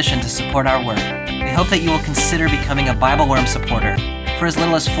a position to support our work, we hope that you will consider becoming a Bible Worm supporter for as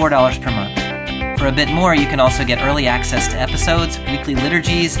little as $4 per month. For a bit more, you can also get early access to episodes, weekly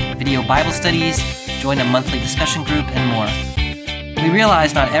liturgies, video Bible studies, join a monthly discussion group, and more. We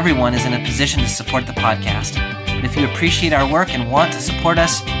realize not everyone is in a position to support the podcast, but if you appreciate our work and want to support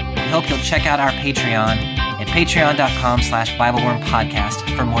us, we hope you'll check out our Patreon at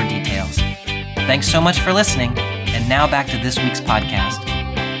patreon.com/BibleWormPodcast for more details. Thanks so much for listening, and now back to this week's podcast.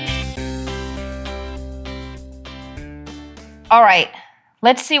 All right,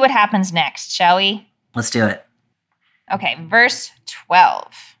 let's see what happens next, shall we? Let's do it. Okay, verse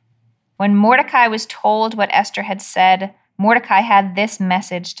 12. When Mordecai was told what Esther had said, Mordecai had this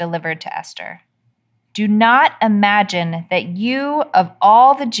message delivered to Esther. Do not imagine that you, of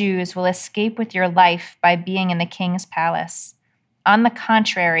all the Jews, will escape with your life by being in the king's palace. On the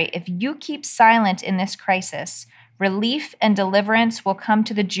contrary, if you keep silent in this crisis, relief and deliverance will come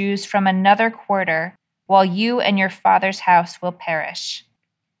to the Jews from another quarter, while you and your father's house will perish.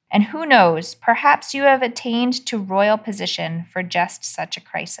 And who knows, perhaps you have attained to royal position for just such a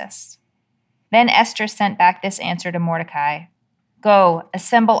crisis. Then Esther sent back this answer to Mordecai. Go,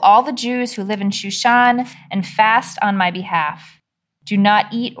 assemble all the Jews who live in Shushan and fast on my behalf. Do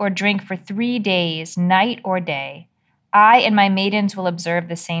not eat or drink for 3 days, night or day. I and my maidens will observe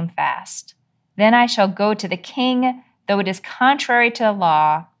the same fast. Then I shall go to the king, though it is contrary to the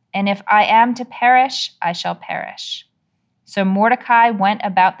law, and if I am to perish, I shall perish. So Mordecai went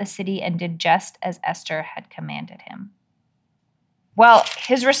about the city and did just as Esther had commanded him. Well,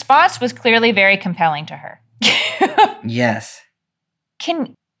 his response was clearly very compelling to her. Yes.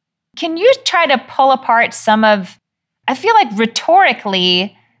 Can you try to pull apart some of, I feel like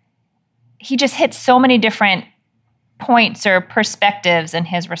rhetorically, he just hit so many different points or perspectives in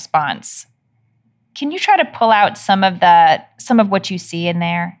his response. Can you try to pull out some of what you see in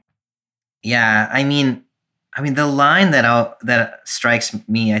there? Yeah, I mean, the line that strikes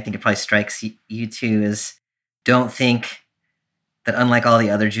me, I think it probably strikes you too, is don't think that unlike all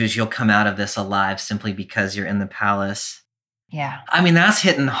the other Jews, you'll come out of this alive simply because you're in the palace. Yeah. I mean, that's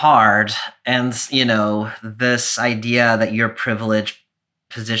hitting hard. And, this idea that your privileged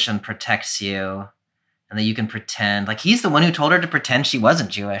position protects you and that you can pretend, like he's the one who told her to pretend she wasn't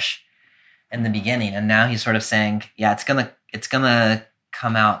Jewish in the beginning. And now he's sort of saying, yeah, it's gonna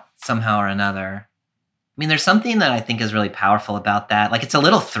come out somehow or another. I mean, there's something that I think is really powerful about that. Like, it's a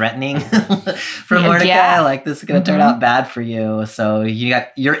little threatening for Mordecai. Yeah. Like, this is going to turn out bad for you. So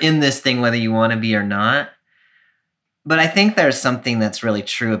you're in this thing whether you want to be or not. But I think there's something that's really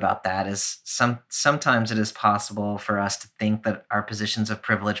true about that. Is sometimes it is possible for us to think that our positions of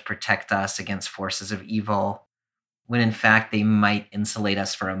privilege protect us against forces of evil, when in fact they might insulate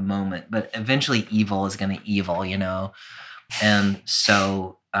us for a moment, but eventually evil is going to evil, And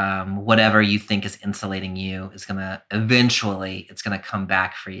so whatever you think is insulating you is going to eventually, it's going to come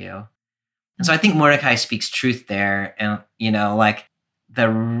back for you. And so I think Mordecai speaks truth there. And, like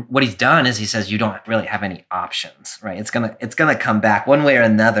what he's done is he says, you don't really have any options, right? It's going to come back one way or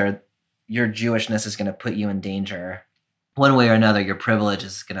another. Your Jewishness is going to put you in danger. One way or another, your privilege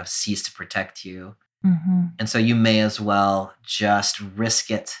is going to cease to protect you. Mm-hmm. And so you may as well just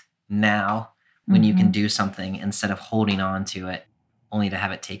risk it now when you can do something instead of holding on to it only to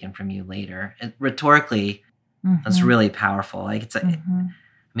have it taken from you later. Rhetorically, that's really powerful. Like it's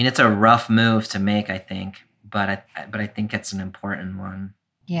it's a rough move to make, I think, but I think it's an important one.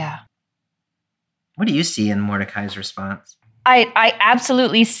 Yeah. What do you see in Mordecai's response? I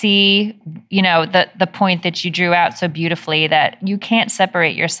absolutely see, the point that you drew out so beautifully, that you can't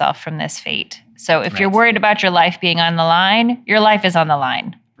separate yourself from this fate. So if you're worried about your life being on the line, your life is on the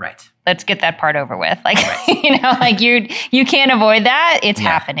line. Right. Let's get that part over with. You can't avoid that. It's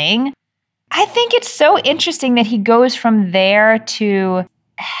happening. I think it's so interesting that he goes from there to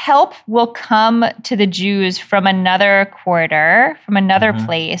help will come to the Jews from another quarter, from another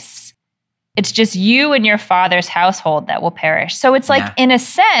place. It's just you and your father's household that will perish. So it's like, in a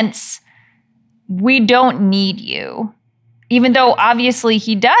sense, we don't need you. Even though obviously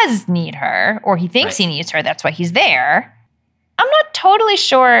he does need her, or he thinks he needs her. That's why he's there. I'm not totally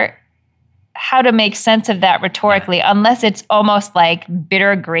sure how to make sense of that rhetorically, unless it's almost like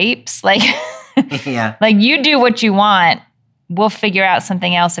bitter grapes. Like, like you do what you want. We'll figure out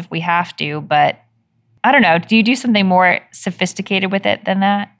something else if we have to. But I don't know. Do you do something more sophisticated with it than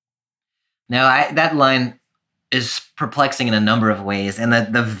that? No, that line is perplexing in a number of ways. And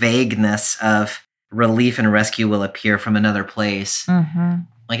the vagueness of relief and rescue will appear from another place.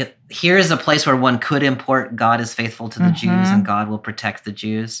 Like here is a place where one could import God is faithful to the Jews and God will protect the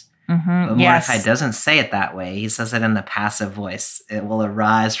Jews. But Mordecai doesn't say it that way. He says it in the passive voice. It will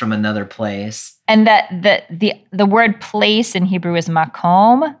arise from another place. And that the word place in Hebrew is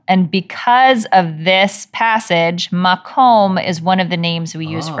makom. And because of this passage, makom is one of the names we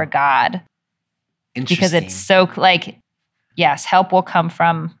use for God. Interesting. Because it's so help will come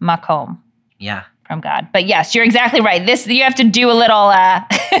from makom. Yeah. From God. But yes, you're exactly right. You have to do a little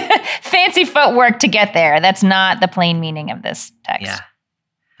fancy footwork to get there. That's not the plain meaning of this text. Yeah.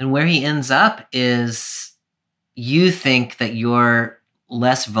 And where he ends up is you think that you're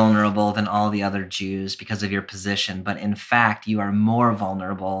less vulnerable than all the other Jews because of your position, but in fact, you are more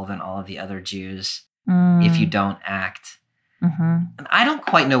vulnerable than all of the other Jews if you don't act. And I don't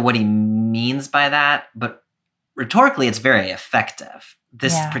quite know what he means by that, but rhetorically, it's very effective.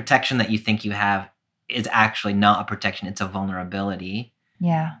 This protection that you think you have is actually not a protection, it's a vulnerability.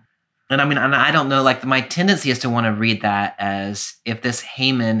 Yeah. And I don't know, like my tendency is to want to read that as if this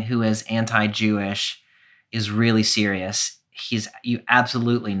Haman who is anti-Jewish is really serious, you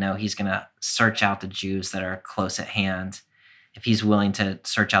absolutely know he's going to search out the Jews that are close at hand. If he's willing to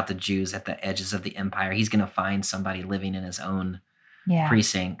search out the Jews at the edges of the empire, he's going to find somebody living in his own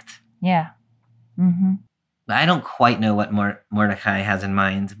precinct. Yeah. But I don't quite know what Mordecai has in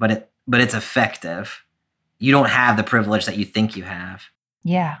mind, but it's effective. You don't have the privilege that you think you have.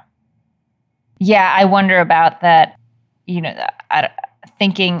 Yeah. Yeah, I wonder about that,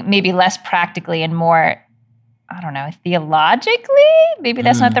 thinking maybe less practically and more, I don't know, theologically? Maybe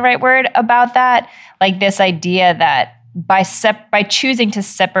that's not the right word about that. Like this idea that by choosing to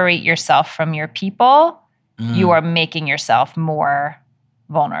separate yourself from your people, you are making yourself more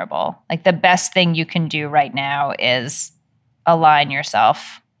vulnerable. Like the best thing you can do right now is align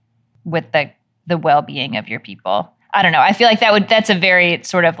yourself with the well-being of your people. I don't know. I feel like that's a very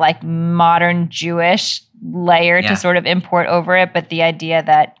sort of like modern Jewish layer to sort of import over it. But the idea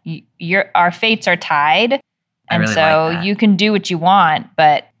that our fates are tied. And really so like you can do what you want,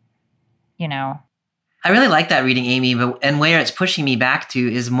 but I really like that reading, Amy, and where it's pushing me back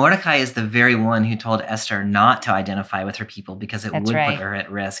to is Mordecai is the very one who told Esther not to identify with her people because it would put her at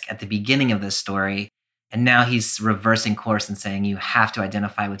risk at the beginning of this story. And now he's reversing course and saying you have to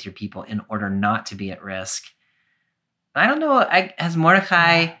identify with your people in order not to be at risk. I don't know, has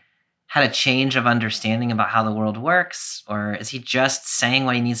Mordecai had a change of understanding about how the world works? Or is he just saying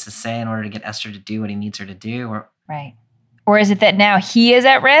what he needs to say in order to get Esther to do what he needs her to do? Right. Or is it that now he is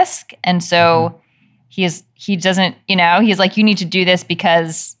at risk? And so he doesn't, he's like, you need to do this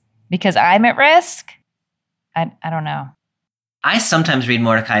because I'm at risk? I don't know. I sometimes read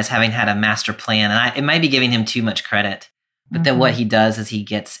Mordecai as having had a master plan, and it might be giving him too much credit. But then what he does is he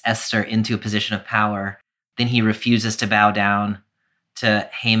gets Esther into a position of power. Then he refuses to bow down to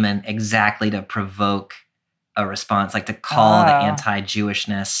Haman exactly to provoke a response, like to call the Oh.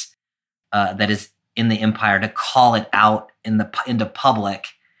 anti-Jewishness that is in the empire, to call it out into public,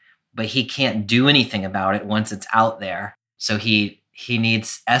 but he can't do anything about it once it's out there. So he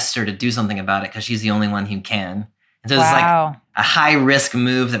needs Esther to do something about it because she's the only one who can. And so it's like Wow. a high risk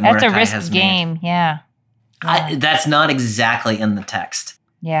move that That's a Mordecai risk has game. Yeah. made. That's not exactly in the text.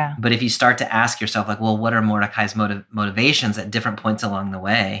 Yeah. But if you start to ask yourself, like, well, what are Mordecai's motivations at different points along the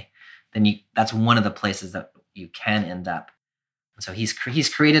way, then that's one of the places that you can end up. So he's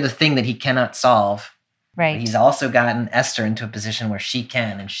created a thing that he cannot solve. Right. But he's also gotten Esther into a position where she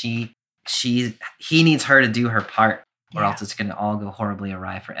can, and he needs her to do her part, or Yeah. else it's going to all go horribly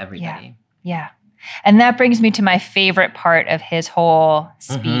awry for everybody. Yeah. And that brings me to my favorite part of his whole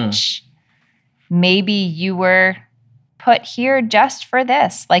speech. Maybe you were put here just for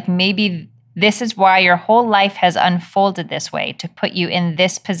this. Like maybe this is why your whole life has unfolded this way, to put you in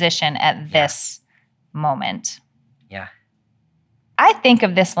this position at this moment. Yeah. I think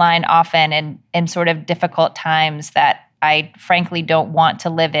of this line often in sort of difficult times that I frankly don't want to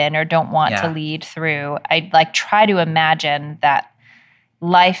live in or don't want to lead through. I like try to imagine that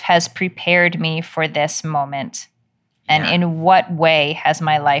life has prepared me for this moment. And in what way has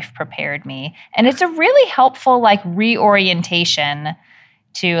my life prepared me? And it's a really helpful like reorientation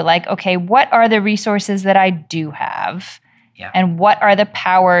to like, okay, what are the resources that I do have? Yeah. And what are the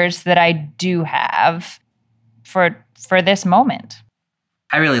powers that I do have for this moment?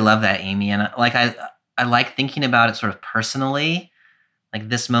 I really love that, Amy. And like I like thinking about it sort of personally, like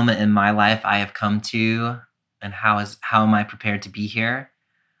this moment in my life I have come to, and how am I prepared to be here?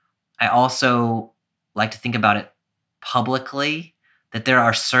 I also like to think about it publicly, that there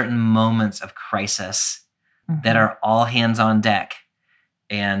are certain moments of crisis that are all hands on deck.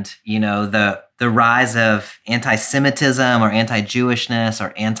 And, you know, the rise of anti-Semitism or anti-Jewishness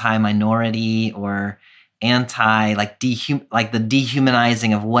or anti-minority or the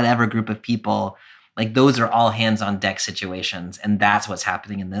dehumanizing of whatever group of people, like those are all hands on deck situations. And that's what's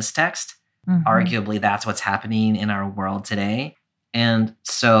happening in this text. Arguably, that's what's happening in our world today. And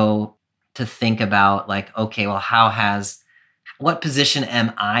so to think about like, okay, well, what position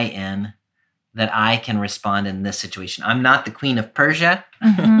am I in that I can respond in this situation? I'm not the Queen of Persia,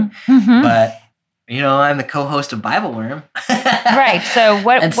 but you know, I'm the co-host of Bible Worm. Right. So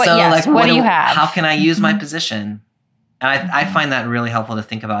what do you have? How can I use my position? And I find that really helpful to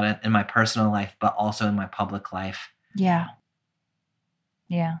think about it in my personal life, but also in my public life. Yeah.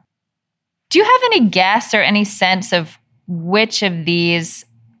 Yeah. Do you have any guess or any sense of which of these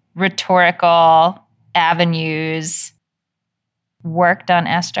rhetorical avenues worked on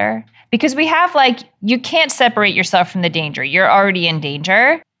Esther? Because we have like, you can't separate yourself from the danger. You're already in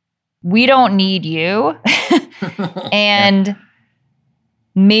danger. We don't need you. And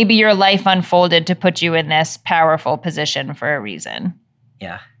maybe your life unfolded to put you in this powerful position for a reason.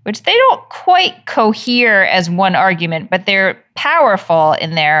 Yeah. Which they don't quite cohere as one argument, but they're powerful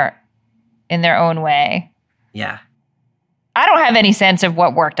in their own way. Yeah. I don't have any sense of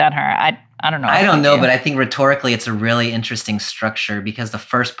what worked on her. I don't know. I don't know, but I think rhetorically it's a really interesting structure, because the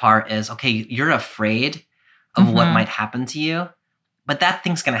first part is, okay, you're afraid of what might happen to you, but that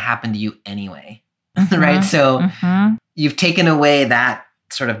thing's going to happen to you anyway, right? So you've taken away that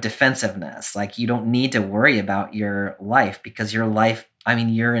sort of defensiveness. Like you don't need to worry about your life, because your life, I mean,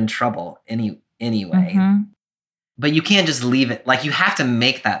 you're in trouble anyway. But you can't just leave it. Like you have to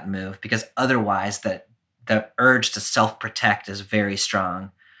make that move, because otherwise the urge to self-protect is very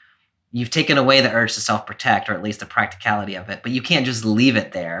strong. You've taken away the urge to self-protect, or at least the practicality of it, but you can't just leave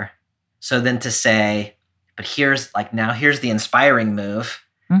it there. So then to say, but here's the inspiring move.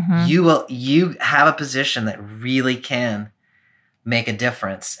 You have a position that really can make a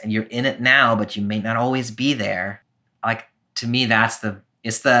difference, and you're in it now, but you may not always be there. Like to me,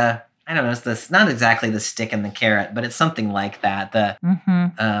 it's not exactly the stick and the carrot, but it's something like that.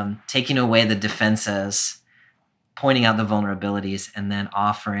 Taking away the defenses, pointing out the vulnerabilities, and then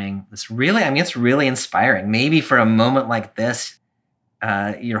offering this it's really inspiring. Maybe for a moment like this,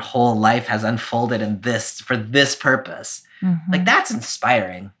 your whole life has unfolded for this purpose. Like that's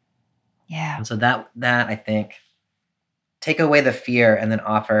inspiring. Yeah. And so that I think, take away the fear and then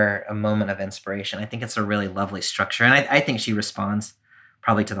offer a moment of inspiration. I think it's a really lovely structure. And I think she responds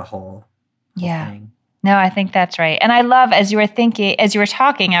probably to the whole thing. No, I think that's right. And I love, as you were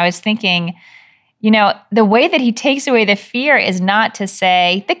talking, I was thinking, you know, the way that he takes away the fear is not to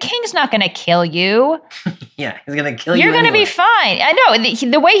say, the king's not going to kill you. Yeah, he's going to kill you. You're going to be fine. I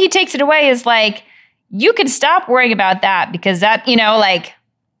know. The way he takes it away is like, you can stop worrying about that, because that, you know, like,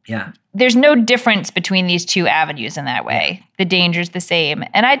 there's no difference between these two avenues in that way. The danger's the same.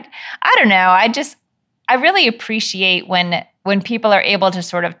 And I don't know. I I really appreciate when people are able to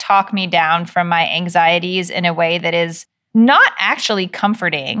sort of talk me down from my anxieties in a way that is not actually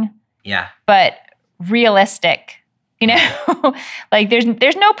comforting, Yeah. but realistic. You know, like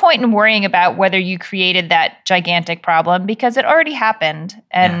there's no point in worrying about whether you created that gigantic problem because it already happened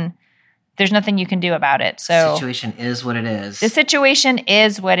and there's nothing you can do about it. So The situation is what it is. the situation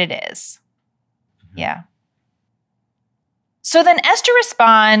is what it is. Yeah. So then Esther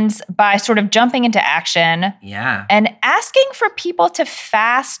responds by sort of jumping into action Yeah. and asking for people to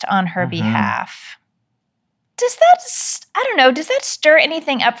fast on her Mhm. behalf. Does that, I don't know, does that stir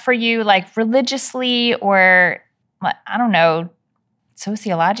anything up for you, like religiously or, I don't know,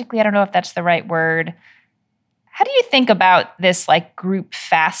 sociologically? I don't know if that's the right word. How do you think about this like group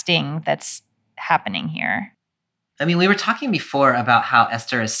fasting that's happening here? I mean, we were talking before about how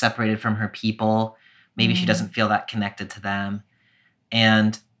Esther is separated from her people. Maybe she doesn't feel that connected to them.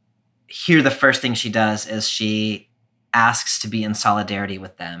 And here, the first thing she does is she asks to be in solidarity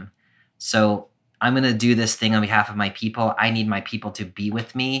with them. So I'm going to do this thing on behalf of my people. I need my people to be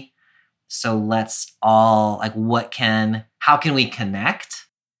with me. So let's all, like, how can we connect?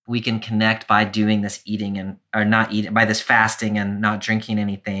 We can connect by doing this by this fasting and not drinking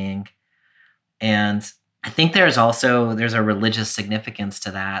anything. And I think there's a religious significance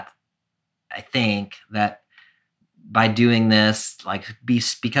to that. I think that by doing this, like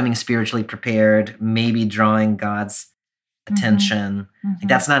becoming spiritually prepared, maybe drawing God's attention. Like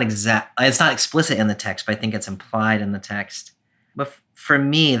that's not it's not explicit in the text, but I think it's implied in the text. But for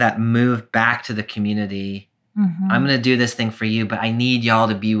me, that move back to the community, I'm going to do this thing for you, but I need y'all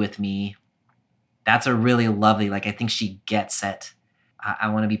to be with me. That's a really lovely, like, I think she gets it. I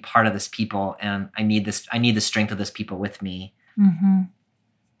want to be part of this people, and I need the strength of this people with me.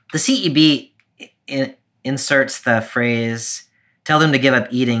 The CEB inserts the phrase, tell them to give up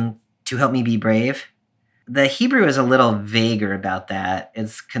eating to help me be brave. The Hebrew is a little vaguer about that.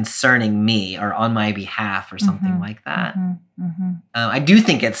 It's concerning me or on my behalf or something like that. I do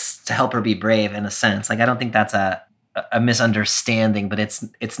think it's to help her be brave in a sense. Like, I don't think that's a misunderstanding, but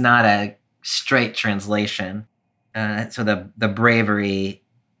it's not a straight translation. So the bravery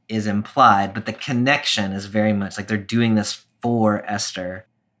is implied, but the connection is very much like they're doing this for Esther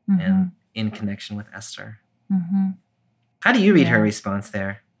and in connection with Esther. How do you read her response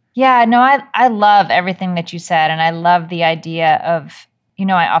there? Yeah, no, I love everything that you said. And I love the idea of,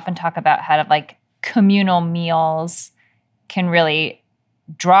 I often talk about how like communal meals can really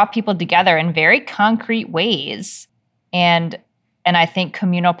draw people together in very concrete ways. And I think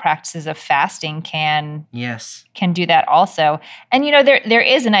communal practices of fasting can do that also. And, there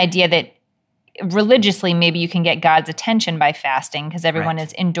is an idea that religiously maybe you can get God's attention by fasting because everyone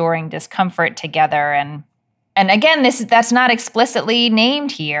is enduring discomfort together. And again, that's not explicitly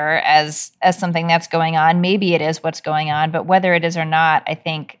named here as something that's going on. Maybe it is what's going on, but whether it is or not, I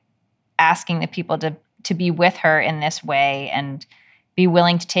think asking the people to be with her in this way and be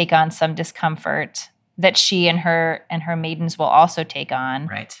willing to take on some discomfort that she and her maidens will also take on.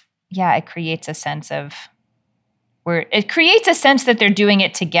 Right. Yeah, it creates a sense that they're doing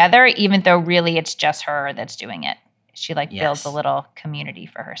it together, even though really it's just her that's doing it. She builds a little community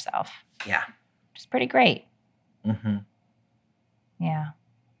for herself. Yeah. Which is pretty great. Yeah.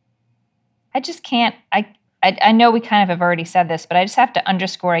 I just can't, I know we kind of have already said this, but I just have to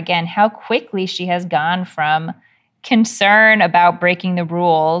underscore again how quickly she has gone from concern about breaking the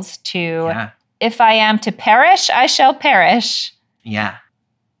rules to if I am to perish, I shall perish. Yeah.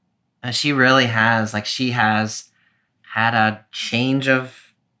 And she really has, she has had a change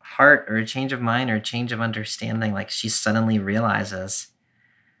of heart or a change of mind or a change of understanding. Like she suddenly realizes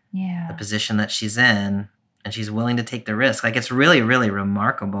the position that she's in and she's willing to take the risk. Like it's really, really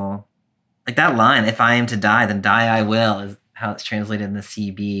remarkable. Like that line, if I am to die, then die I will, is how it's translated in the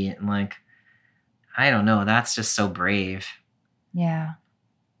CB. And I don't know, that's just so brave. Yeah.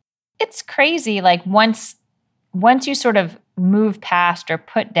 It's crazy. Like once you sort of move past or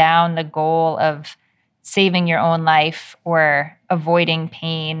put down the goal of saving your own life or avoiding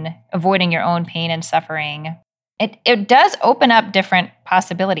your own pain and suffering, it does open up different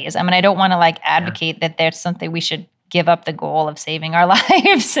possibilities. I mean, I don't want to advocate that there's something we should give up the goal of saving our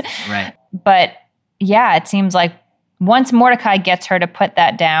lives. Right. But yeah, it seems like once Mordecai gets her to put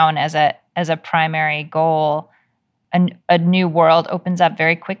that down as a primary goal, a new world opens up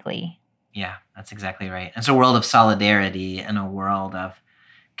very quickly. Yeah, that's exactly right. It's a world of solidarity and a world of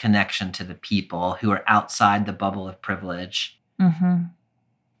connection to the people who are outside the bubble of privilege.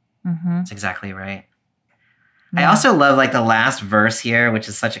 That's exactly right. Yeah. I also love the last verse here, which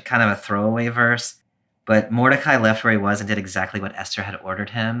is such a kind of a throwaway verse, but Mordecai left where he was and did exactly what Esther had ordered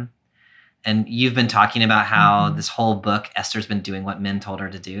him. And you've been talking about how this whole book, Esther's been doing what men told her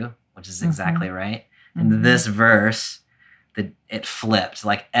to do, which is exactly right. In this verse, it flipped.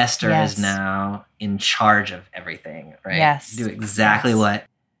 Like Esther is now in charge of everything, right? Yes. Do exactly what.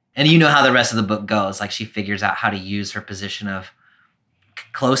 And you know how the rest of the book goes. Like she figures out how to use her position of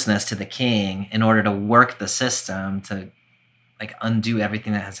closeness to the king in order to work the system to like undo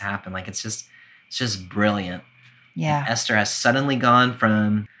everything that has happened. Like it's just brilliant. Yeah. And Esther has suddenly gone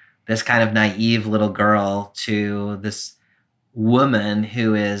from this kind of naive little girl to this woman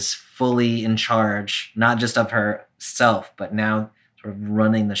who is fully in charge, not just of herself, but now sort of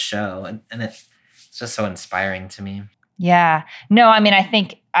running the show. And it's just so inspiring to me. Yeah. No, I mean, I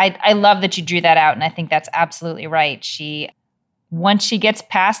think I love that you drew that out. And I think that's absolutely right. Once she gets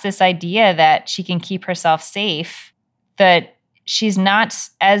past this idea that she can keep herself safe, that she's not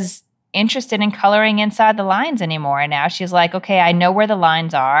as interested in coloring inside the lines anymore. And now she's like, okay, I know where the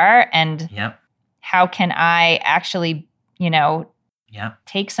lines are. And how can I actually,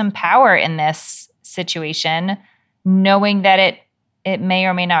 take some power in this situation, knowing that it may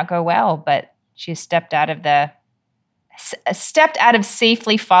or may not go well, but she's stepped out of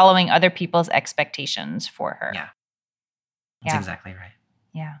safely following other people's expectations for her. Yeah. That's exactly right.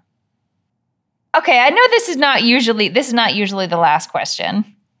 Yeah. Okay, I know this is not usually the last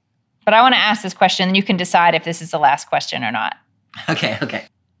question, but I want to ask this question and you can decide if this is the last question or not. Okay. How do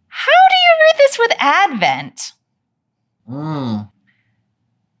you read this with Advent?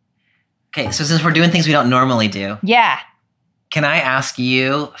 Okay, so since we're doing things we don't normally do. Yeah. Can I ask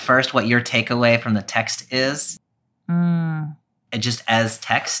you first what your takeaway from the text is? Just as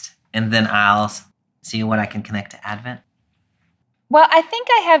text, and then I'll see what I can connect to Advent. Well, I think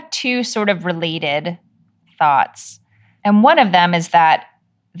I have two sort of related thoughts. And one of them is that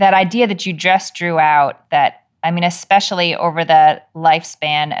idea that you just drew out, that, I mean, especially over the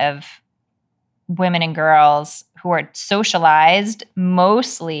lifespan of women and girls who are socialized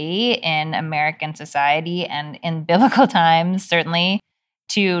mostly in American society and in biblical times, certainly,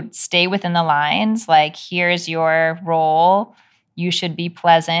 to stay within the lines. Like, here's your role. You should be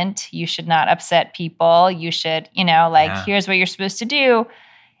pleasant. You should not upset people. You should, here's what you're supposed to do.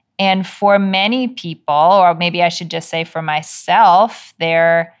 And for many people, or maybe I should just say for myself,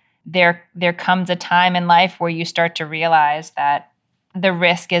 there comes a time in life where you start to realize that the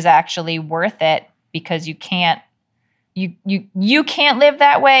risk is actually worth it because you can't live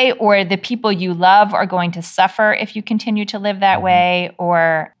that way, or the people you love are going to suffer if you continue to live that way,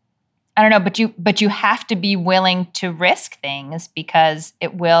 or I don't know, but you have to be willing to risk things because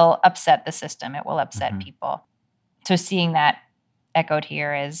it will upset the system. It will upset people. So seeing that echoed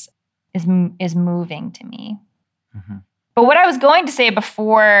here is moving to me. But what I was going to say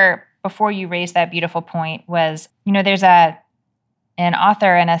before you raised that beautiful point was, there's an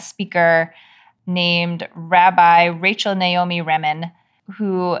author and a speaker named Rabbi Rachel Naomi Remen,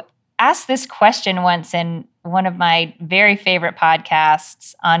 who asked this question once in one of my very favorite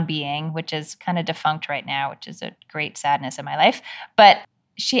podcasts, On Being, which is kind of defunct right now, which is a great sadness in my life. But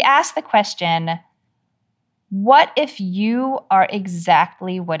she asked the question, what if you are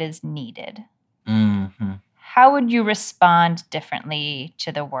exactly what is needed? How would you respond differently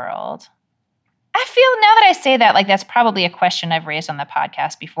to the world? I feel now that I say that, like that's probably a question I've raised on the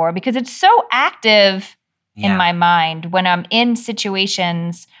podcast before because it's so active in my mind when I'm in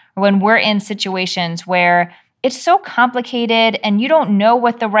situations, or when we're in situations where it's so complicated and you don't know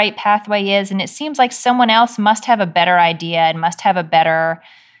what the right pathway is. And it seems like someone else must have a better idea and must have a better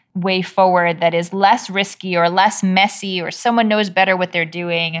way forward that is less risky or less messy, or someone knows better what they're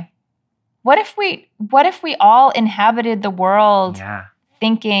doing. What if we all inhabited the world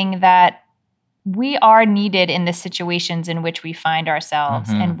thinking that we are needed in the situations in which we find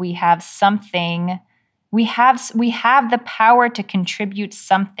ourselves, and we have something, we have the power to contribute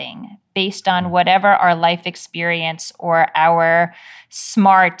something based on whatever our life experience or our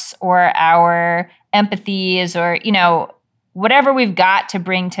smarts or our empathies or, whatever we've got to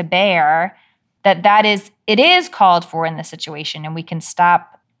bring to bear, it is called for in the situation, and we can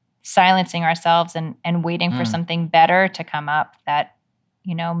stop silencing ourselves and waiting for something better to come up that,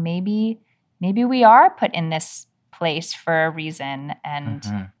 maybe we are put in this place for a reason.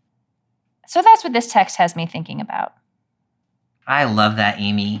 And so that's what this text has me thinking about. I love that,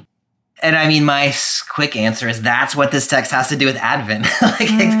 Amy. And I mean, my quick answer is that's what this text has to do with Advent.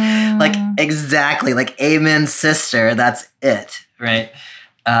 like exactly, like amen, sister, that's it, right?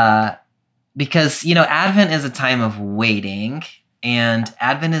 Because, Advent is a time of waiting, and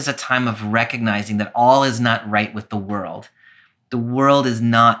Advent is a time of recognizing that all is not right with the world. The world is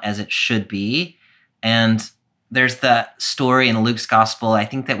not as it should be, and there's the story in Luke's gospel, I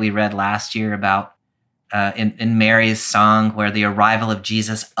think that we read last year about in Mary's song, where the arrival of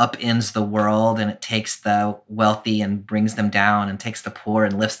Jesus upends the world, and it takes the wealthy and brings them down, and takes the poor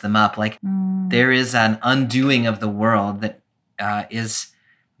and lifts them up. Like there is an undoing of the world that is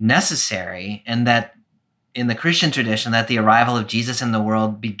necessary, and that in the Christian tradition, that the arrival of Jesus in the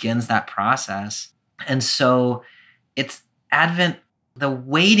world begins that process. And so it's Advent, the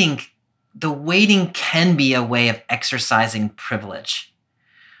waiting can be a way of exercising privilege,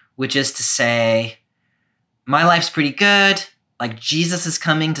 which is to say, my life's pretty good, like Jesus is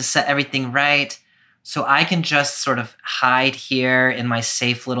coming to set everything right, so I can just sort of hide here in my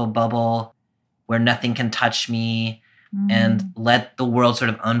safe little bubble where nothing can touch me and let the world sort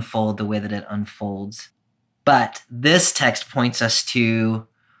of unfold the way that it unfolds. But this text points us to,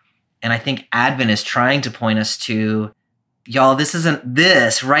 and I think Advent is trying to point us to, y'all,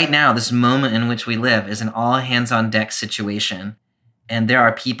 this right now, this moment in which we live is an all hands on deck situation. And there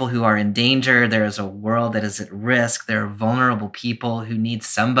are people who are in danger. There is a world that is at risk. There are vulnerable people who need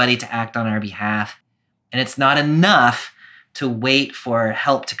somebody to act on our behalf. And it's not enough to wait for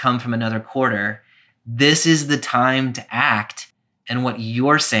help to come from another quarter. This is the time to act. And what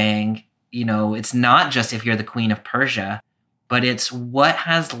you're saying, it's not just if you're the Queen of Persia, but it's what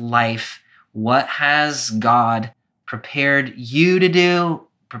has God prepared you to do,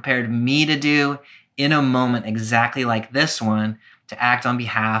 prepared me to do in a moment exactly like this one, to act on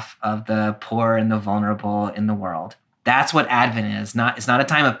behalf of the poor and the vulnerable in the world. That's what Advent is. It's not a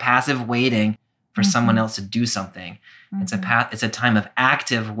time of passive waiting for someone else to do something. It's a time of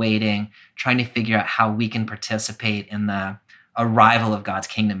active waiting, trying to figure out how we can participate in the arrival of God's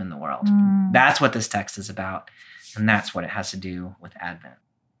kingdom in the world. That's what this text is about, and that's what it has to do with Advent.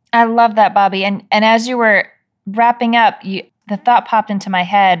 I love that, Bobby. And as you were wrapping up, the thought popped into my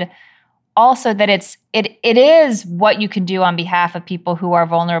head also that it is what you can do on behalf of people who are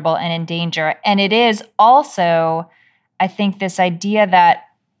vulnerable and in danger. And it is also, I think, this idea that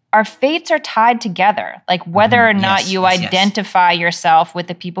our fates are tied together. Like whether or not you identify yourself with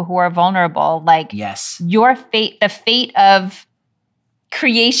the people who are vulnerable, like your fate, the fate of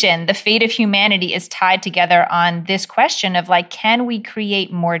creation, the fate of humanity is tied together on this question of like, can we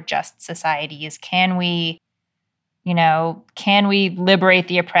create more just societies? Can we liberate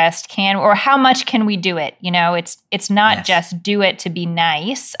the oppressed? Or how much can we do it? It's not just do it to be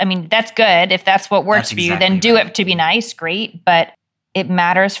nice. I mean, that's good. If that's what works for you, then do it to be nice. Great. But it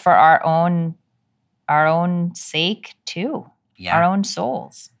matters for our own sake too. Yeah. Our own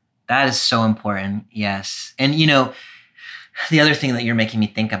souls. That is so important. Yes. And the other thing that you're making me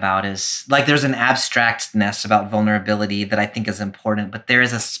think about is like there's an abstractness about vulnerability that I think is important, but there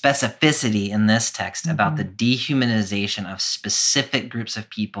is a specificity in this text about the dehumanization of specific groups of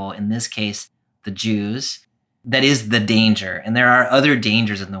people, in this case, the Jews, that is the danger. And there are other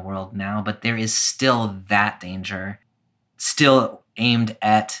dangers in the world now, but there is still that danger, still aimed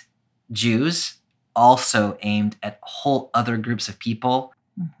at Jews, also aimed at whole other groups of people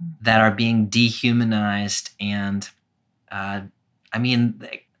that are being dehumanized. And I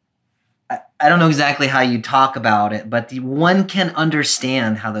don't know exactly how you talk about it, but one can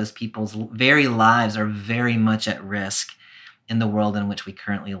understand how those people's very lives are very much at risk in the world in which we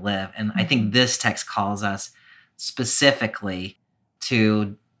currently live. And I think this text calls us specifically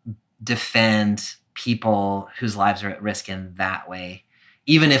to defend people whose lives are at risk in that way,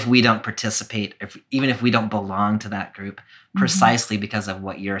 even if we don't participate, even if we don't belong to that group, precisely because of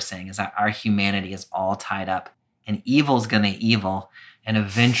what you're saying, is that our humanity is all tied up. And evil's going to evil, and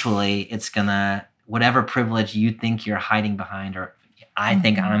eventually it's going to, whatever privilege you think you're hiding behind, or I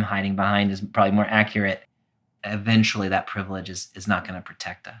think I'm hiding behind is probably more accurate, eventually that privilege is not going to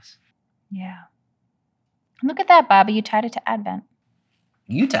protect us. Yeah. Look at that, Bobby. You tied it to Advent.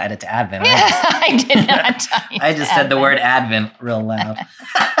 You tied it to Advent. I did not tie it I just said the word Advent real loud.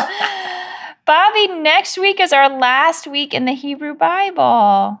 Bobby, next week is our last week in the Hebrew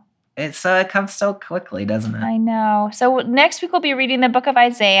Bible. It comes so quickly, doesn't it? I know. So next week we'll be reading the book of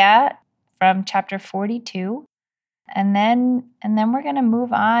Isaiah from chapter 42. And then we're going to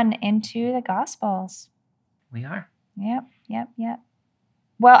move on into the Gospels. We are. Yep.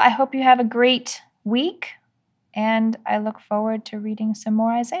 Well, I hope you have a great week, and I look forward to reading some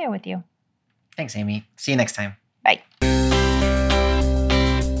more Isaiah with you. Thanks, Amy. See you next time. Bye.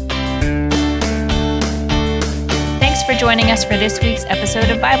 Thanks for joining us for this week's episode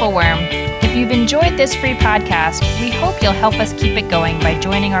of Bible Worm. If you've enjoyed this free podcast, we hope you'll help us keep it going by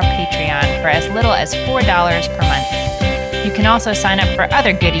joining our Patreon for as little as $4 per month. You can also sign up for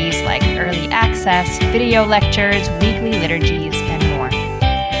other goodies like early access, video lectures, weekly liturgies, and more.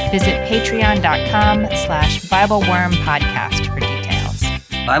 Visit patreon.com/BibleWormPodcast for details.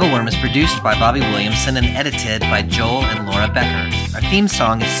 Bibleworm is produced by Bobby Williamson and edited by Joel and Laura Becker. Our theme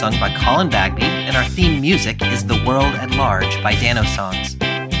song is sung by Colin Bagby, and our theme music is The World at Large by Dano Songs.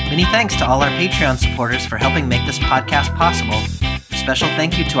 Many thanks to all our Patreon supporters for helping make this podcast possible. A special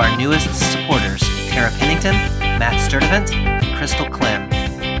thank you to our newest supporters, Tara Pennington, Matt Sturdivant, and Crystal Clem.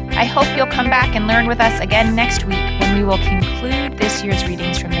 I hope you'll come back and learn with us again next week when we will conclude this year's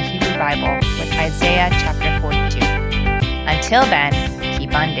readings from the Hebrew Bible with Isaiah chapter 42. Until then,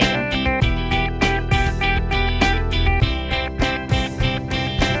 keep on digging.